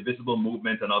Indivisible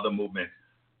movement and other movements,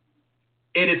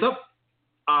 it is up.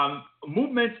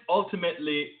 Movements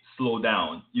ultimately slow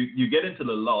down. You get into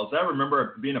the lulls. I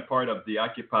remember being a part of the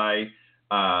Occupy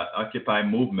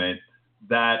movement.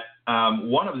 That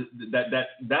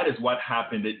that is what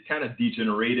happened. It kind of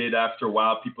degenerated after a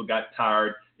while. People got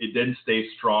tired. It didn't stay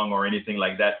strong or anything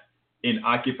like that in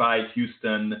Occupy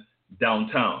Houston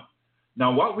downtown. Now,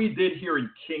 what we did here in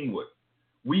Kingwood,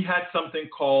 we had something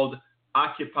called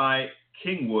Occupy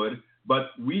Kingwood,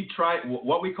 but we tried,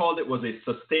 what we called it was a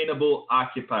sustainable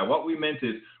Occupy. What we meant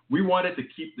is we wanted to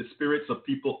keep the spirits of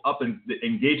people up and the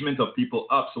engagement of people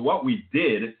up. So what we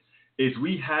did is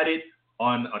we had it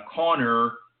on a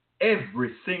corner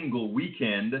every single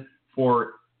weekend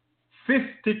for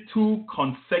 52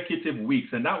 consecutive weeks.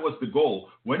 And that was the goal.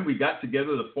 When we got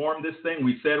together to form this thing,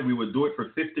 we said we would do it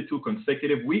for 52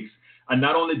 consecutive weeks. And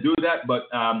not only do that, but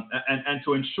and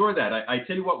to ensure that, I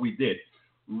tell you what we did.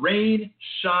 Rain,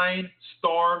 shine,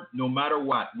 storm, no matter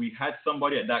what, we had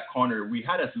somebody at that corner. We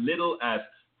had as little as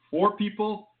 4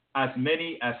 people, as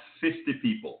many as 50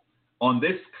 people in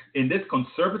this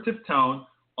conservative town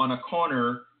on a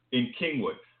corner in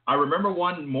Kingwood. I remember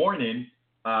one morning,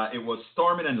 it was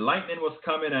storming and lightning was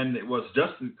coming, and it was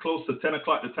just close to 10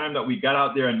 o'clock the time that we got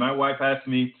out there. And my wife asked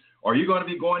me, "Are you going to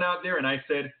be going out there?" And I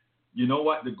said, "You know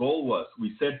what the goal was?"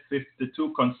 We said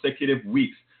 52 consecutive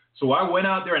weeks. So I went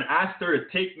out there and asked her to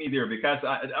take me there, because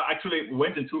I actually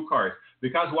went in 2 cars,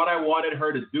 because what I wanted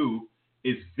her to do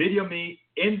is video me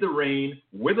in the rain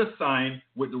with a sign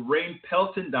with the rain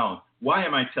pelting down. Why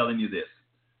am I telling you this?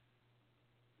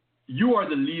 You are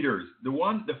the leaders,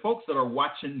 the folks that are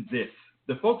watching this,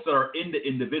 the folks that are in the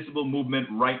Indivisible movement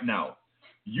right now.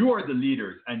 You are the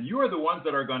leaders, and you are the ones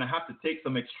that are going to have to take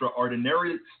some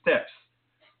extraordinary steps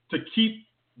to keep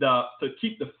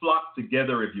the flock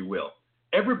together, if you will.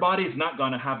 Everybody is not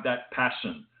going to have that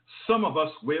passion. Some of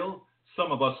us will,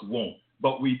 some of us won't.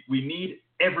 But we need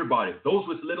everybody, those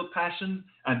with little passion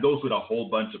and those with a whole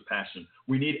bunch of passion.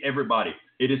 We need everybody.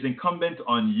 It is incumbent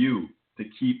on you to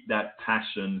keep that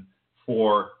passion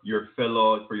for your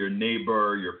fellow, for your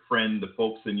neighbor, your friend, the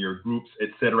folks in your groups, et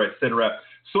cetera,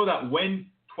 so that when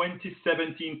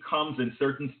 2017 comes in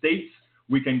certain states,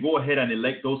 we can go ahead and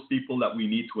elect those people that we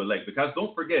need to elect. Because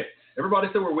don't forget, everybody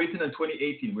said we're waiting on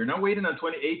 2018. We're not waiting on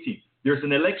 2018. There's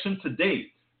an election today.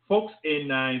 Folks in,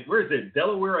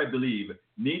 Delaware, I believe,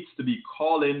 needs to be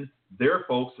calling their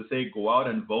folks to say, go out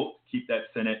and vote, keep that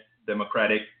Senate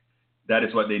Democratic. That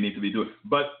is what they need to be doing.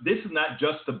 But this is not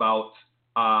just about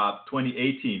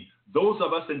 2018. Those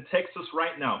of us in Texas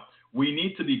right now, we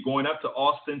need to be going up to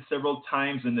Austin several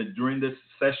times during this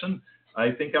session.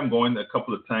 I think I'm going a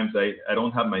couple of times. I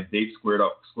don't have my date squared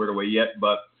away yet,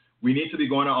 but we need to be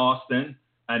going to Austin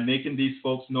and making these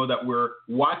folks know that we're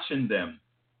watching them.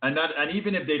 And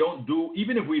even if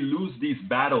even if we lose these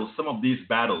battles, some of these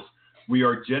battles, we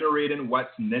are generating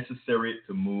what's necessary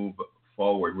to move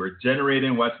forward. We're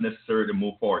generating what's necessary to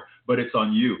move forward. But it's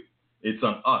on you. It's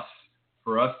on us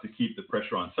for us to keep the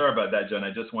pressure on. Sorry about that, John.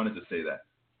 I just wanted to say that.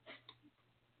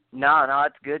 No,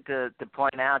 it's good to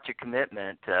point out your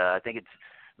commitment. I think it's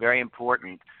very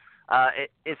important.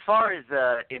 As far as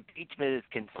impeachment is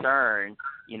concerned,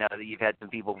 you've had some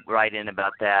people write in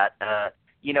about that.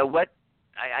 What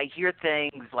I hear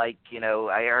things like,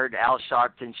 I heard Al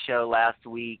Sharpton's show last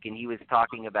week, and he was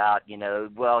talking about,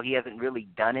 well, he hasn't really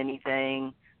done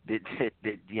anything that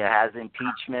has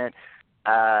impeachment.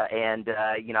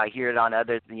 I hear it on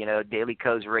other, Daily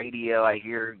Kos radio. I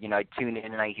hear, I tune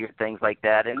in and I hear things like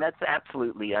that, and that's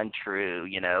absolutely untrue.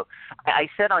 I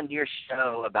said on your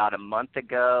show about a month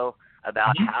ago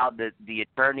about how the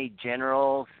attorney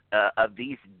generals of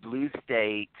these blue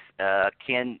states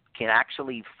can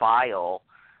actually file,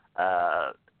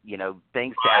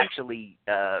 things to actually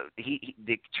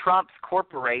the Trump's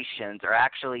corporations are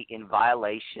actually in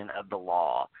violation of the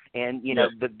law, and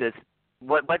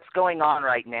what's going on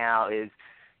right now is,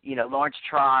 Lawrence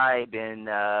Tribe and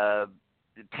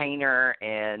Painter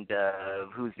and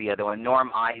who's the other one,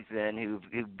 Norm Eisen,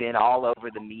 who've been all over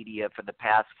the media for the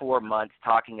past 4 months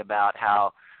talking about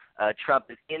how Trump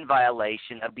is in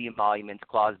violation of the Emoluments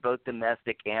Clause, both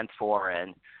domestic and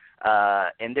foreign.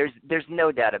 And there's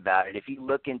no doubt about it. If you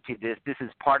look into this is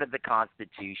part of the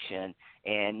Constitution,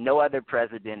 and no other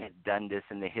president has done this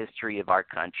in the history of our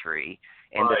country.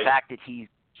 And the fact that he's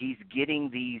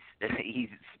getting he's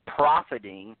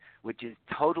profiting, which is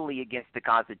totally against the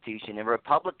Constitution, and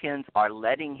Republicans are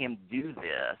letting him do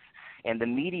this. And the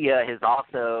media has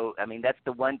also, that's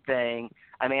the one thing.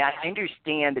 I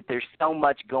understand that there's so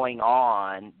much going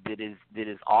on that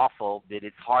is awful, that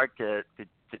it's hard to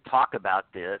talk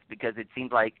about this, because it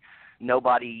seems like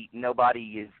nobody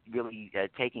is really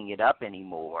taking it up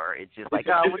anymore. It's just like,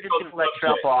 we're just going to let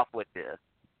Trump off with this.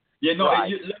 Yeah, no,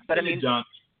 right. But John,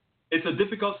 it's a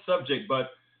difficult subject,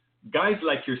 but guys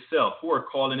like yourself who are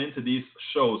calling into these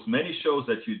shows, many shows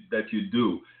that you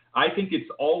do, I think it's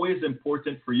always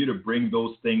important for you to bring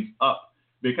those things up,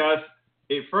 because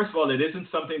first of all, it isn't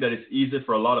something that is easy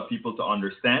for a lot of people to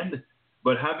understand,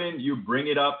 but having you bring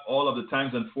it up all of the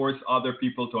times and force other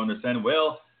people to understand,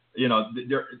 well,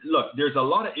 there's a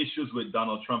lot of issues with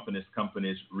Donald Trump and his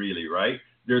companies, really, right?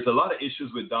 There's a lot of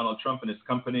issues with Donald Trump and his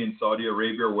company in Saudi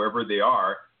Arabia, or wherever they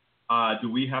are.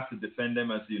 Do we have to defend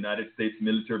them as the United States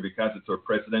military because it's our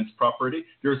president's property?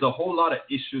 There's a whole lot of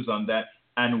issues on that.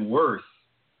 And worse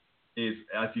is,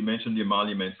 as you mentioned, the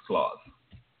Emoluments Clause.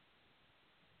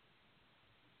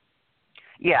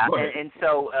 Yeah, and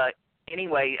so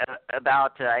anyway,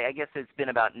 about I guess it's been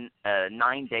about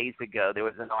 9 days ago, there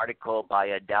was an article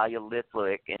by Dahlia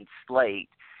Lithwick in Slate,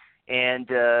 and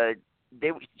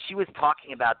she was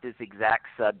talking about this exact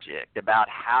subject, about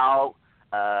how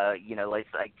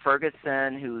like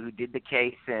Ferguson, who did the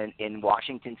case in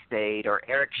Washington State, or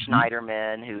Eric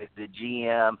Schneiderman, who is the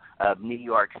GM of New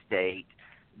York State,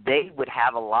 they would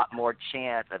have a lot more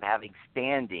chance of having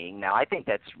standing. Now, I think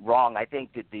that's wrong. I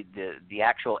think that the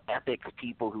actual ethics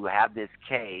people who have this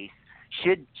case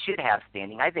should have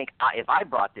standing. I think if I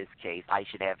brought this case, I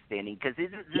should have standing, because this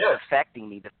is affecting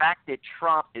me. The fact that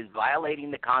Trump is violating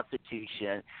the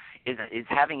Constitution is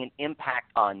having an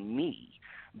impact on me.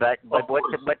 But what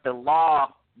the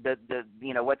law,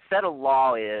 what settled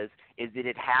law is that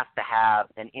it has to have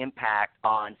an impact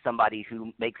on somebody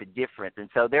who makes a difference. And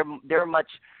so they're much.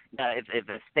 If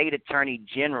a state attorney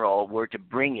general were to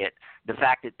bring it, the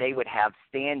fact that they would have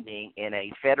standing in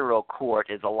a federal court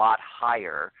is a lot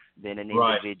higher than an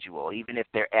individual, even if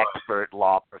they're expert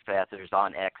law professors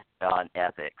on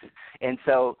ethics. And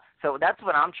so that's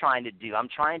what I'm trying to do. I'm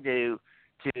trying to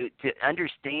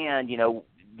understand,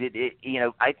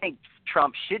 I think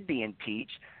Trump should be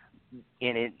impeached,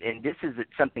 and this is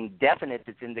something definite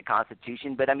that's in the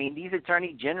Constitution. But these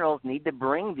attorney generals need to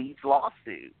bring these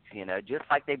lawsuits, just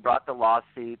like they brought the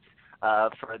lawsuits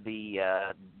for the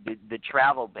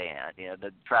travel ban,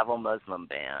 the travel Muslim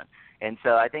ban. And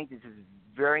so I think this is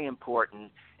very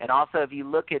important. And also, if you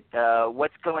look at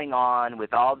what's going on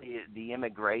with all the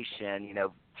immigration, you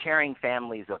know, tearing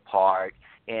families apart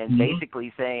and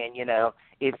basically saying, you know,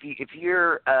 if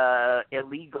you're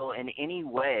illegal in any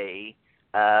way,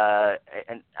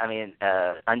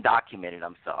 undocumented,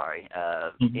 I'm sorry,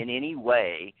 in any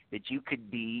way that you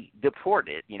could be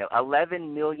deported. You know,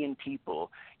 11 million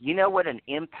people. You know what an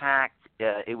impact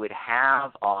it would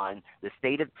have on the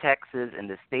state of Texas and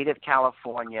the state of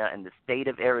California and the state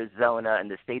of Arizona and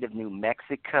the state of New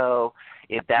Mexico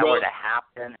if that were to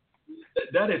happen?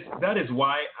 That is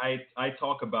why I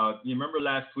talk about, you remember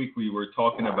last week we were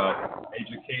talking about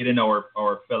educating our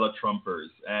fellow Trumpers,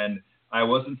 and I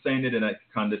wasn't saying it in a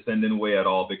condescending way at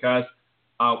all, because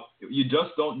you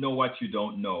just don't know what you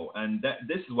don't know, and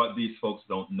this is what these folks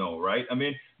don't know, right? I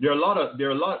mean, there are a lot.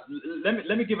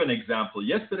 Let me give an example.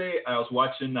 Yesterday I was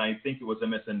watching, I think it was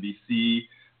MSNBC,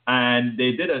 and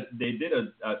they did a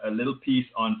little piece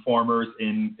on farmers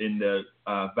in the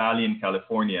valley in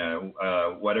California,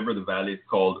 whatever the valley is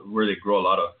called, where they grow a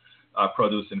lot of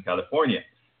produce in California,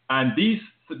 and they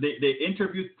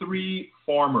interviewed 3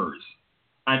 farmers.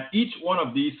 And each one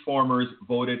of these farmers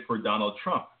voted for Donald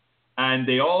Trump. And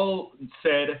they all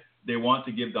said they want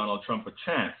to give Donald Trump a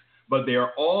chance. But they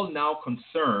are all now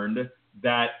concerned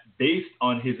that based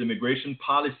on his immigration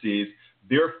policies,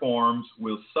 their farms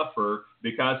will suffer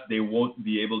because they won't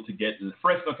be able to get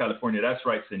Fresno, California. That's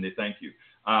right, Cindy. Thank you.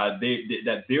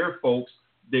 That their folks,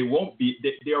 they won't be,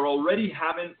 they're already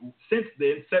having, since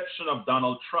the inception of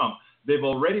Donald Trump, they've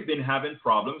already been having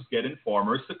problems getting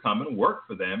farmers to come and work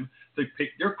for them to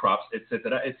pick their crops, et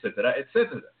cetera, et cetera, et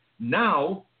cetera.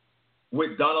 Now,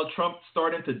 with Donald Trump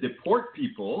starting to deport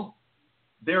people,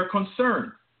 they're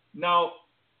concerned. Now,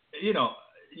 you know,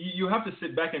 you have to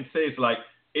sit back and say, it's like,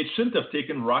 it shouldn't have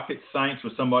taken rocket science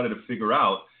for somebody to figure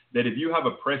out that if you have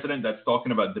a president that's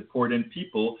talking about deporting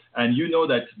people, and you know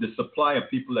that the supply of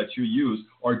people that you use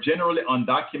are generally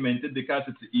undocumented because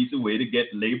it's an easy way to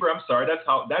get labor. I'm sorry, that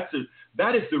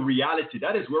is the reality.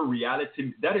 That is where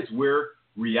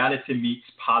reality meets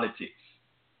politics.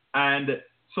 And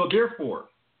so therefore,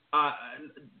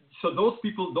 so those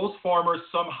people, those farmers,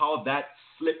 somehow that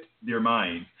slipped their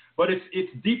minds. But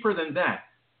it's deeper than that.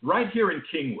 Right here in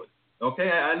Kingwood, okay,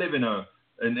 I live in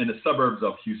the suburbs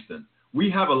of Houston. We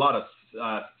have a lot of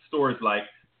stores like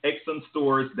Exxon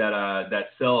stores that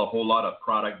sell a whole lot of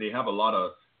product. They have a lot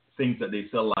of things that they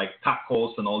sell, like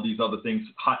tacos and all these other things,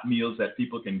 hot meals that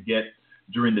people can get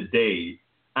during the day.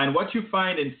 And what you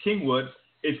find in Kingwood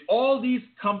is all these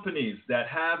companies that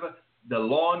have the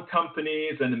lawn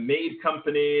companies and the maid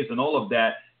companies and all of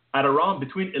that, at around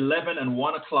between 11 and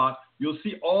 1 o'clock, you'll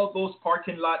see all those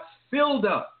parking lots filled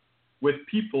up with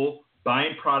people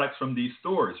buying products from these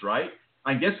stores, right?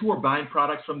 And guess who are buying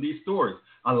products from these stores?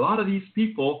 A lot of these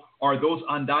people are those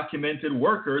undocumented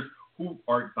workers who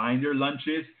are buying their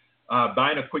lunches,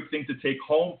 buying a quick thing to take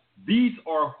home. These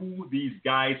are who these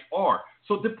guys are.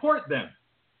 So deport them.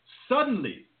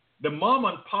 Suddenly, the mom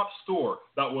and pop store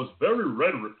that was very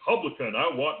red Republican, I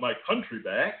want my country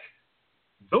back,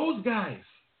 those guys,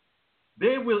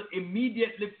 they will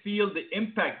immediately feel the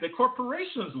impact. The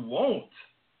corporations won't.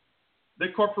 The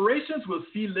corporations will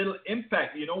see little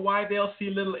impact. You know why they'll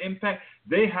see little impact?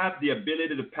 They have the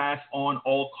ability to pass on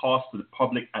all costs to the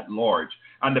public at large.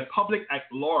 And the public at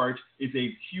large is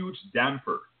a huge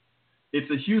damper. It's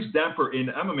a huge damper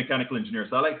I'm a mechanical engineer,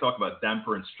 so I like to talk about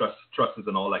damper and trusses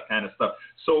and all that kind of stuff.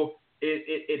 So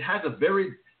it has a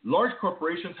very, large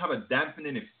corporations have a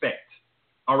dampening effect.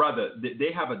 Or rather,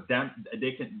 they have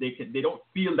they don't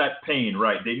feel that pain,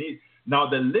 right? Now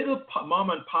the little mom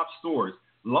and pop stores,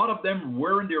 a lot of them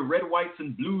wearing their red, whites,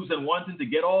 and blues and wanting to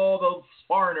get all those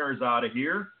foreigners out of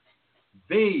here,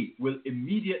 they will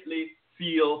immediately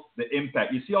feel the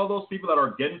impact. You see all those people that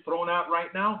are getting thrown out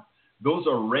right now? Those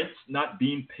are rents not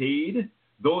being paid.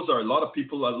 Those are a lot of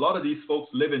people, a lot of these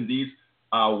folks live in these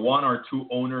 1 or 2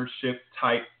 ownership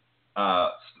type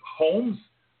homes.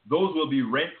 Those will be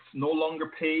rents no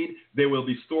longer paid. There will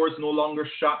be stores no longer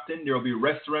shopped in. There will be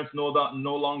restaurants no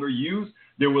longer used.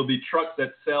 There will be trucks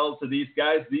that sell to these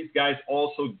guys. These guys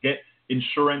also get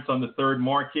insurance on the third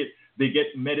market. They get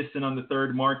medicine on the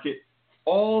third market.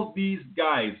 All these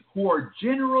guys who are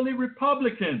generally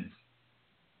Republicans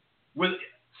will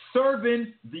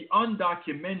serving the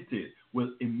undocumented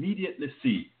will immediately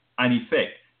see an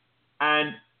effect.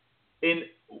 And in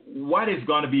what is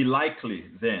going to be likely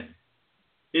then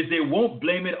is they won't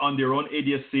blame it on their own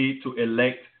idiocy to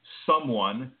elect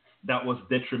someone that was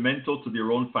detrimental to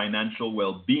their own financial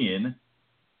well-being.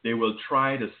 They will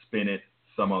try to spin it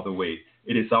some other way.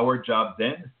 It is our job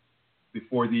then,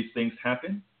 before these things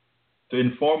happen, to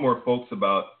inform more folks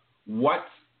about what's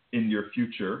in your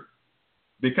future,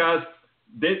 because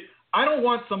I don't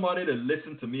want somebody to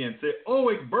listen to me and say,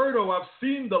 oh, Egberto, I've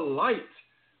seen the light.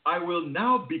 I will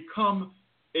now become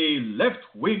a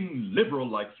left-wing liberal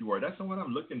like you are. That's not what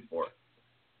I'm looking for.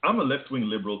 I'm a left-wing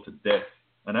liberal to death,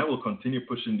 and I will continue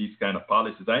pushing these kind of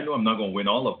policies. I know I'm not going to win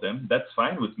all of them. That's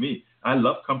fine with me. I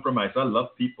love compromise. I love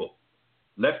people.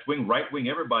 Left-wing, right-wing,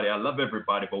 everybody. I love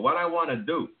everybody. But what I want to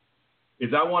do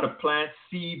is I want to plant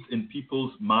seeds in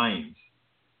people's minds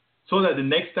so that the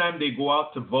next time they go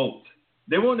out to vote,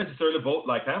 they won't necessarily vote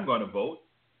like I'm going to vote,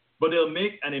 but they'll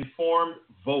make an informed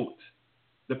vote.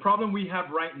 The problem we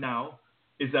have right now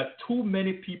is that too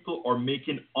many people are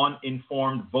making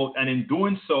uninformed vote. And in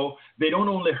doing so, they don't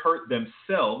only hurt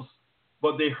themselves,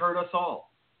 but they hurt us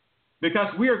all. Because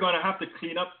we are going to have to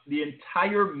clean up the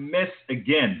entire mess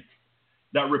again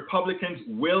that Republicans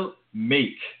will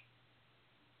make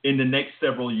in the next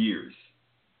several years.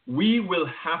 We will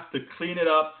have to clean it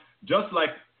up, just like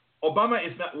Obama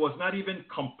was not even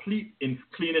complete in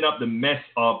cleaning up the mess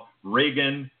of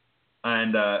Reagan,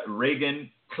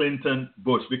 Clinton,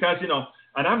 Bush. Because,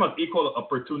 and I'm an equal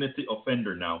opportunity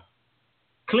offender now.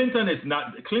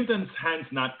 Clinton's hands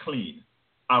not clean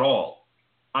at all.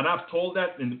 And I've told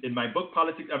that in my book,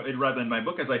 Politics, rather in my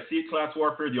book, As I See It, Class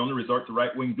Warfare, The Only Resort to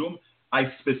Right-Wing Doom, I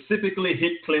specifically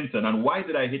hit Clinton. And why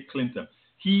did I hit Clinton?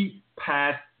 He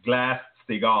passed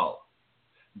Glass-Steagall.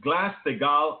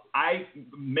 Glass-Steagall,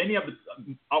 many of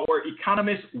our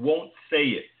economists won't say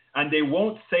it. And they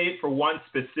won't say it for one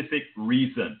specific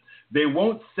reason. They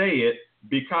won't say it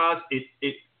because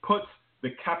it puts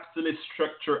the capitalist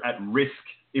structure at risk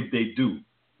if they do.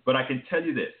 But I can tell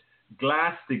you this,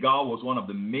 Glass-Steagall was one of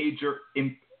the major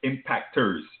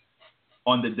impactors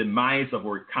on the demise of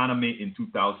our economy in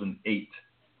 2008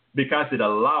 because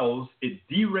it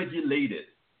deregulated.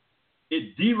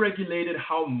 It deregulated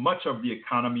how much of the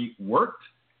economy worked,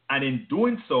 and in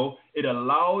doing so, it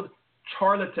allowed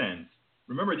charlatans.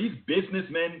 Remember, these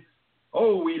businessmen,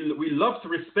 we love to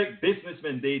respect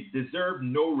businessmen. They deserve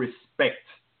no respect,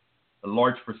 a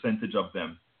large percentage of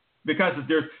them, because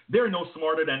they're no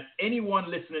smarter than anyone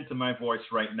listening to my voice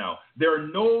right now. They're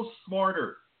no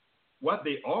smarter. What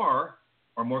they are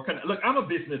more look, I'm a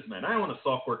businessman. I own a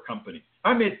software company.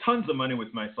 I made tons of money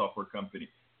with my software company.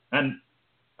 And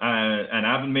I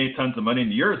haven't made tons of money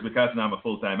in years because now I'm a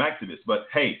full-time activist. But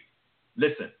hey,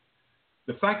 listen,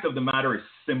 the fact of the matter is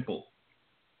simple.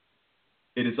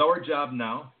 It is our job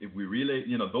now, if we really,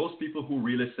 those people who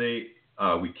really say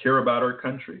we care about our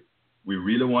country, we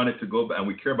really want it to go, and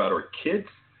we care about our kids,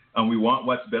 and we want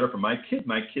what's better for my kid.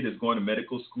 My kid is going to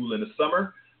medical school in the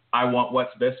summer. I want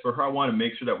what's best for her. I want to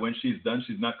make sure that when she's done,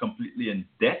 she's not completely in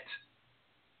debt.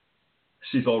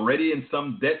 She's already in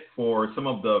some debt for some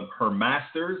of her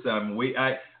masters.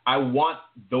 I want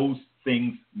those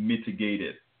things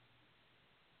mitigated.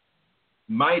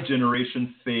 My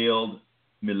generation failed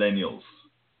millennials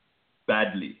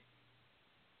badly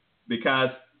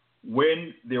because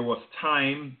when there was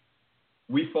time,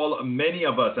 many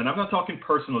of us, and I'm not talking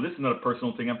personal, this is not a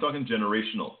personal thing, I'm talking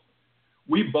generational.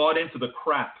 We bought into the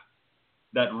crap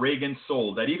that Reagan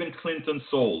sold, that even Clinton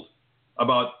sold,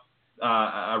 about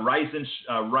a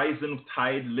rising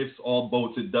tide lifts all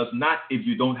boats. It does not if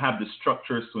you don't have the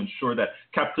structures to ensure that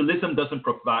capitalism doesn't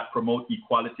promote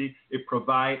equality. It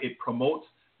promotes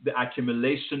the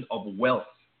accumulation of wealth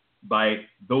by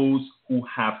those who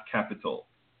have capital.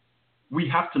 We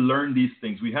have to learn these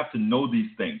things. We have to know these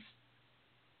things.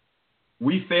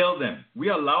 We failed them. We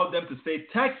allowed them to say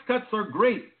tax cuts are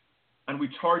great, and we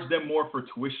charge them more for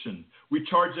tuition. We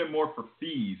charge them more for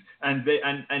fees, and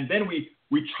then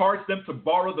we charge them to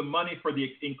borrow the money for the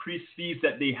increased fees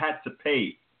that they had to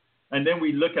pay. And then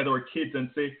we look at our kids and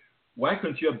say, why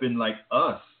couldn't you have been like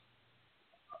us?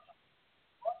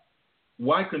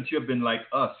 Why couldn't you have been like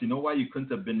us? You know why you couldn't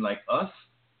have been like us?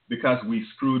 Because we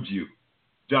screwed you.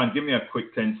 John, give me a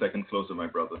quick 10-second closer, my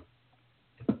brother.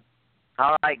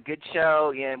 All right, good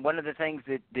show. Yeah, one of the things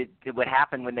that would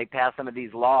happen when they pass some of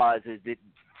these laws is that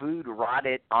food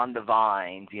rotted on the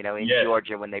vines, in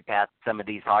Georgia when they passed some of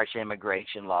these harsh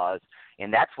immigration laws.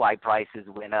 And that's why prices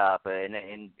went up.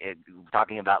 And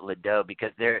talking about Ledo,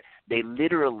 because they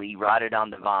literally rotted on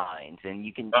the vines. And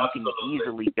you can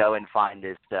easily go and find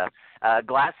this stuff.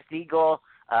 Glass-Steagall,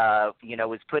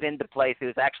 was put into place. It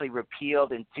was actually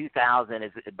repealed in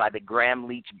 2000 by the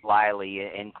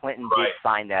Graham-Leach-Bliley, and Clinton did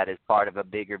sign that as part of a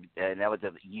bigger, and that was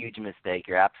a huge mistake.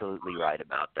 You're absolutely right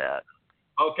about that.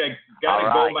 Okay,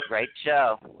 gotta go. Great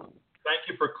show. Thank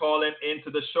you for calling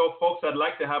into the show, folks. I'd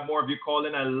like to have more of you call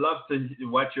in. I love to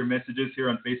watch your messages here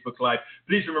on Facebook Live.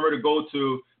 Please remember to go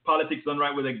to Politics Done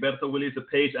Right with Egberto Willies, the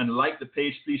page, and like the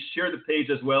page. Please share the page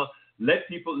as well. Let's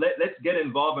get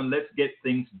involved and let's get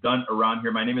things done around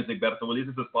here. My name is Egberto Willies.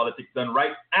 This is Politics Done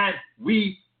Right, and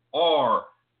we are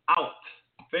out.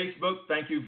 Facebook, thank you.